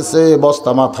মারতেছে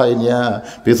বস্তা মাথায় নিয়ে,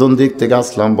 পিছন দিক থেকে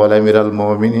আসলাম বলে, আমির আল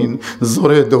মুমিনিন,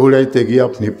 জোরে দৌড়াইতে গিয়ে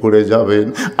আপনি পড়ে যাবেন,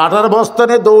 আটার বস্তা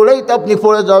নিয়ে দৌড়াইতে আপনি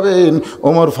পড়ে যাবেন।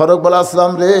 ওমর ফারুক বলে,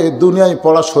 আসলাম রে দুনিয়ায়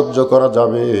পড়া সহ্য করা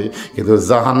যাবে, কিন্তু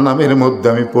জাহান্নামের মধ্যে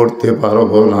আমি পড়তে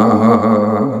পারবো না।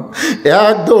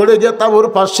 এক দৌড়ে গিয়ে তাবুর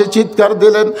পাশে চিৎকার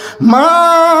দিলেন, মা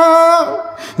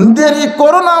দেরি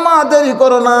করো না মা, দেরি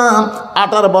করো না,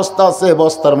 আটার বস্তা আছে,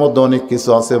 বস্তার মধ্যে অনেক কিছু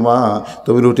আছে, মা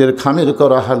তুমি রুটির খামির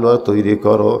করো, হালুয়া তৈরি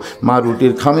করো। মা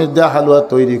রুটির খামির দেয়া হালুয়া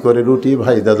তৈরি করে রুটি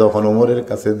ভাইদা যখন ওমরের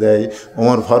কাছে দেয়,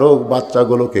 ওমর ফারুক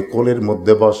বাচ্চাগুলোকে কোলের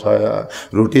মধ্যে বসায়া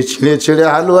রুটি ছিঁড়ে ছিঁড়ে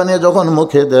হালুয়া নিয়ে যখন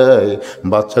মুখে দেয়,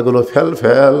 বাচ্চাগুলো ফেল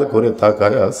ফেল করে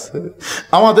তাকায় আছে,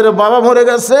 আমাদের বাবা মরে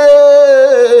গেছে,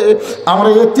 আমরা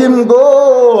এতিম গো,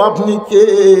 আপনি কে?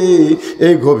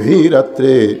 এই গভীর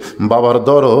রাত্রে বাবার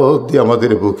দরদ দিয়ে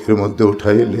আমাদের বুকের মধ্যে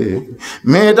উঠাইলে।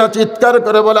 মেয়েটা চিৎকার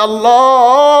করে বলে,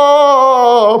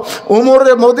 আল্লাহ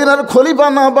ওমরে মদিনার খলিফা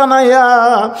না বানাইয়া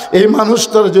এই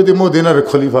মানুষটার যদি মদিনার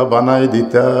খলিফা বানাই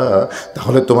দিতা,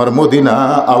 তাহলে তোমার মদিনা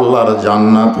আল্লাহর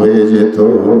জান্নাত হয়ে যেত।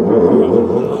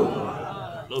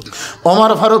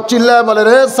 ওমর ফারুক চিল্লায় বলে,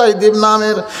 রে সাইদ ইবনে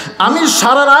আমের, আমি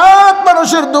সারা রাত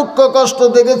মানুষের দুঃখ কষ্ট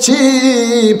দেখেছি,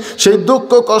 সেই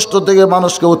দুঃখ কষ্ট থেকে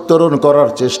মানুষকে উত্তরণ করার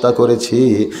চেষ্টা করেছি,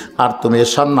 আর তুমি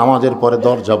এশার নামাজের পরে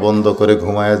দরজা বন্ধ করে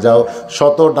ঘুমায় যাও,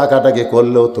 শত ডাকাডাকি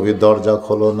করলেও তুমি দরজা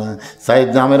খোলো না। সাইদ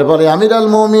ইবনে আমের বলে, আমির আল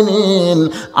মুমিনিন,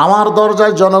 আমার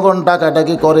দরজায় জনগণ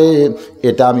ডাকাডাকি করে,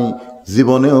 এটা আমি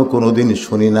জীবনেও কোনোদিন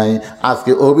শুনি নাই,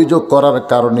 আজকে অভিযোগ করার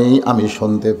কারণেই আমি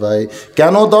শুনতে পাই।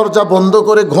 কেন দরজা বন্ধ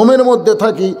করে ঘুমের মধ্যে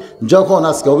থাকি? যখন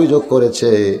আজকে অভিযোগ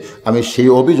করেছে, আমি সেই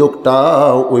অভিযোগটা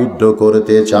উইথড্র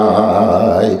করতে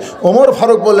চাই। ওমর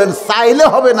ফারুক বললেন, চাইলে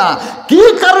হবে না, কি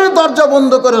কারণে দরজা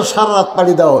বন্ধ করে সারা রাত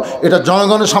পাড়ি দাও, এটা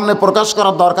জনগণের সামনে প্রকাশ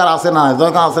করার দরকার আছে না?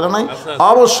 দরকার আছে না? নাই,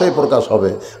 অবশ্যই প্রকাশ হবে।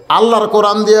 আল্লাহর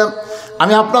কোরআন দিয়ে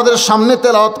আমি আপনাদের সামনে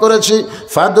তেলাওয়াত করেছি,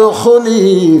 ফাদখুলি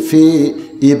ফি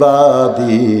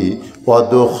ইবাদি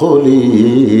ওয়াদখুলি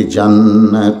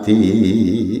জান্নাতি,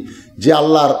 যে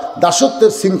আল্লাহর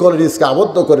দাসত্বের শৃঙ্খলে নিজকে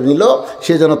আবদ্ধ করে নিল,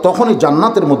 সে যেন তখনই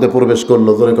জান্নাতের মধ্যে প্রবেশ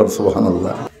করলো। জোরে কর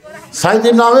সুবহানাল্লাহ। সাইদ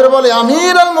ইবনে আমের বলে,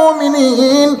 আমির আল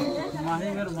মুমিনিন,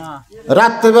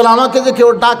 রাত্রেবেলা আমাকে যে কেউ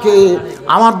ডাকে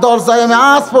আমার দরজায় আমি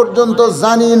আজ পর্যন্ত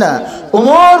জানি না।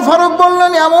 ওমর ফারুক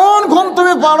বললেন, এমন ঘুম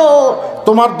তুমি পারো,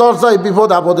 তোমার দরজায় বিপদ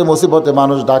আপদে মুসিবতে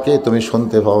মানুষ ডাকে, তুমি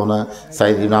শুনতে পাও না।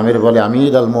 সাইদ ইবনে আমের বলে,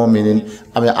 আমির আল মুমিনিন,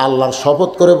 আমি আল্লাহর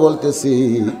শপথ করে বলতেছি,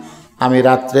 আমি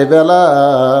রাত্রেবেলা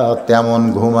তেমন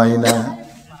ঘুমাই না।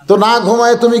 তো না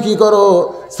ঘুমায় তুমি কি করো?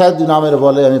 সাইদ ইবনে আমের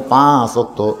বলে, আমি 5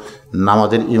 ওয়াক্ত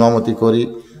নামাজের ইমামতি করি।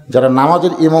 যারা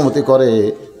নামাজের ইমামতি করে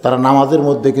তারা নামাজের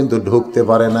মধ্যে কিন্তু ঢুকতে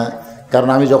পারে না, কারণ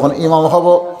আমি যখন ইমাম হব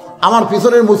আমার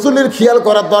পিছনের মুসল্লির খেয়াল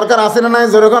করার দরকার আছে না নাই?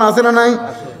 যেরকম আছে না নাই?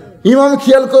 ইমাম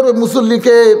খেয়াল করবে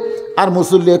মুসল্লিকে, আর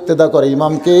মুসল্লি ইক্তেদা করে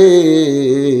ইমামকে।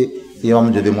 ইমাম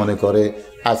যদি মনে করে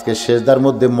আজকে সেজদার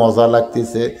মধ্যে মজা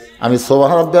লাগতেছে, আমি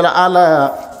সুবহান রাব্বিয়াল আলা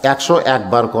 101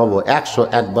 বার কব,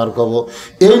 101 বার কব,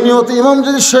 এই নিয়তে ইমাম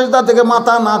যদি সেজদা থেকে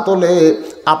মাথা না তোলে,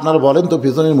 আপনার বলেন তো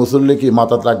পিছনের মুসল্লি কি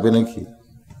মাথা রাখবে নাকি?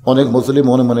 অনেক মুসলিম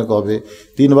মনে মনে কবে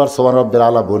 3 বার সুবহান রাব্বিয়াল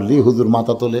আলা বললি হুজুর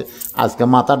মাথা তোলে, আজকে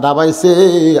মাথা ডাবাইছে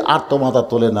আর তো মাথা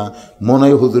তোলে না, মনে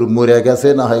হয় হুজুর মরে গেছে,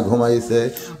 না হয় ঘুমাইছে।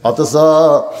 অথচ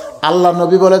আল্লাহ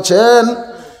নবী বলেছেন,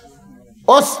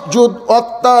 অসজুদ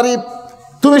ওয়াক্তারিব,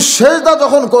 তুমি সেজদা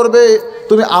যখন করবে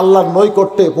তুমি আল্লাহর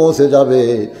নৈকট্যে পৌঁছে যাবে।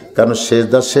 কারণ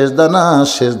সেজদা না,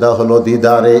 সেজদা হলো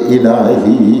দিদারে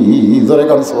ইলাহি। জোরে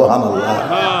কারণ সুবহানাল্লাহ।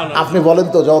 আপনি বলেন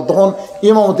তো, যখন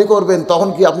ইমামতি করবেন তখন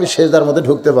কি আপনি সেজদার মধ্যে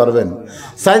ঢুকতে পারবেন?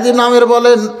 সাইদ ইবনে আমের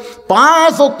বলেন,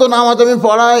 5 ওয়াক্ত নামাজ আমি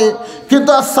পড়াই, কিন্তু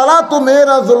আসসালাতু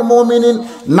মেরাজুল মুমিনিন,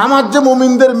 নামাজ যে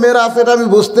মুমিনদের মেরাজ এটা আমি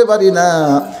বুঝতে পারি না।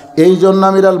 এই জন্য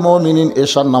আমির আল মুমিনিন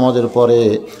এশার নামাজের পরে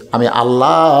আমি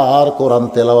আল্লাহর কোরআন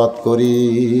তেলাওয়াত করি।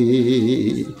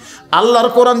 আল্লাহর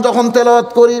কোরআন যখন তেলাওয়াত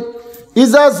করি,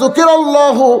 ইজা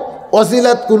যুকিরাল্লাহু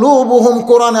ওয়াজিলাত কুলুবুহুম,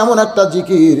 কোরআন এমন একটা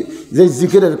জিকির যে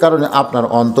জিকিরের কারণে আপনার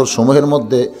অন্তরসমূহের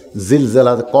মধ্যে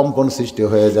জিলজালা, কম্পন সৃষ্টি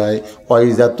হয়ে যায়।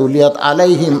 ওয়াইজা তুলিয়াত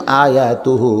আলাইহিম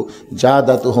আয়াতুহু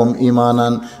জাদাতুহুম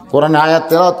ঈমানান, কোরআনে আয়াত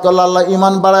তেলাওয়াত করলে আল্লাহ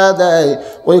ঈমান বাড়ায় দেয়।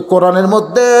 ওই কোরআনের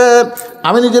মধ্যে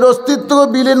আমি নিজের অস্তিত্বকে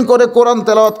বিলীন করে কোরআন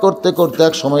তেলাওয়াত করতে করতে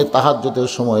এক সময় তাহাজ্জুদের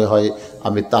সময় হয়,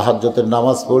 আমি তাহাজ্জুদের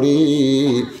নামাজ পড়ি,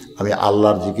 আমি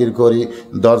আল্লাহর জিকির করি।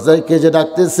 দরজায় কে যে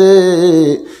ডাকতেছে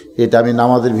এটা আমি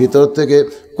নামাজের ভিতর থেকে,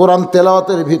 কোরআন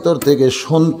তেলাওয়াতের ভিতর থেকে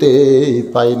শুনতে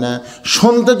পাই না।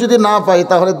 শুনতে যদি না পাই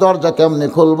তাহলে দরজা কেমনে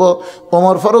খুলবো?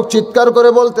 ওমর ফারুক চিৎকার করে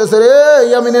বলতেছে, রে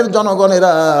ইয়ামিনের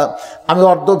জনগণেরা, আমি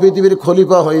অর্ধ পৃথিবীর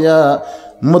খলিফা হইয়া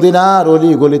মদিনার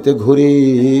অলি গলিতে ঘুরি,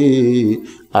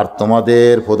 আর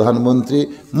তোমাদের প্রধানমন্ত্রী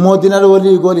মদিনার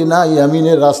অলি গলি না,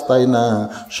 ইয়ামিনের রাস্তায় না,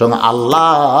 সঙ্গে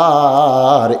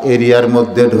আল্লাহর এরিয়ার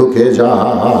মধ্যে ঢুকে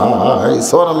যায়।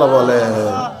 সুবহানাল্লাহ বলে।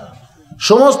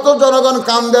 সমস্ত জনগণ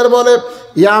কান্দের বলে,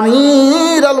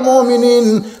 আমির আল মুমিনিন,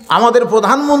 আমাদের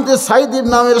প্রধানমন্ত্রী সাইদ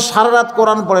ইবনে আমের সারা রাত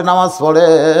কোরআন পড়ে, নামাজ পড়ে,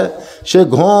 সে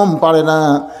ঘুম পারে না।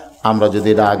 আমরা যদি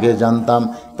এটা আগে জানতাম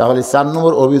তাহলে 4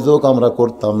 নম্বর অভিযোগ আমরা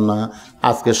করতাম না।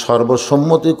 আজকে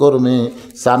সর্বসম্মতিক্রমে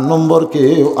 4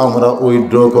 নম্বরকেও আমরা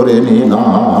উইথড্র করে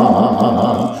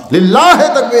নিলাম। লিল্লাহি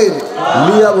তাকবীর।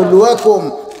 লিয়াবলুয়াকুম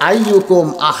আইয়ুকুম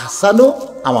আহসানু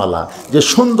আমালা, যে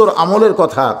সুন্দর আমলের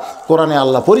কথা কোরআনে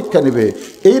আল্লাহ পরীক্ষা নেবে,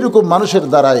 এইরকম মানুষের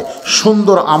দ্বারাই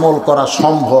সুন্দর আমল করা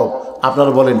সম্ভব।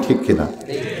 আপনারা বলেন ঠিক কিনা?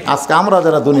 আজকে আমরা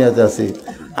যারা দুনিয়াতে আছি,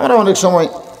 আমরা অনেক সময়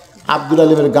আব্দুল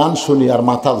আলিমের গান শুনি আর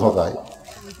মাথা ঝোঁকায়।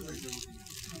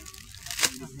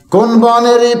 কোন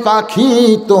বনেরই পাখি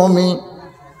তুমি,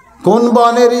 কোন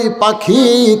বনেরই পাখি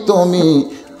তুমি,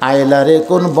 আইলারে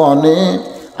কোন বনে,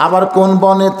 আবার কোন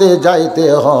বনেতে যাইতে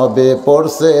হবে,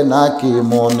 পড়ছে নাকি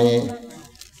মনে।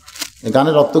 এই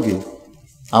গানের অর্থ কি?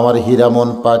 আমার হীরামন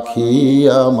পাখি,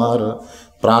 আমার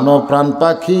প্রাণ প্রাণ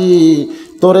পাখি,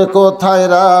 তোরে কোথায়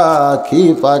রাখি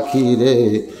পাখি রে,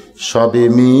 সবে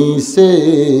মিশে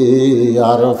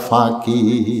আর ফাঁকি।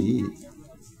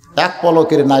 এক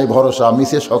পলকের নাই ভরসা,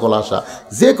 মিশে সকল আশা,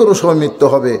 যে কোনো সময় মৃত্যু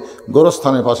হবে,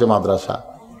 গোরস্থানের পাশে মাদ্রাসা,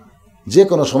 যে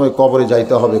কোনো সময় কবরে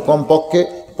যাইতে হবে, কমপক্ষে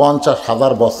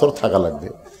 50,000 বছর থাকা লাগবে।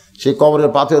 সেই কবরের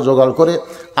পাথে জোগাড় করে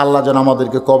আল্লাহ যেন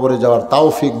আমাদেরকে কবরে যাওয়ার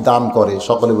তৌফিক দান করে।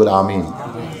 সকলে বলে আমিন।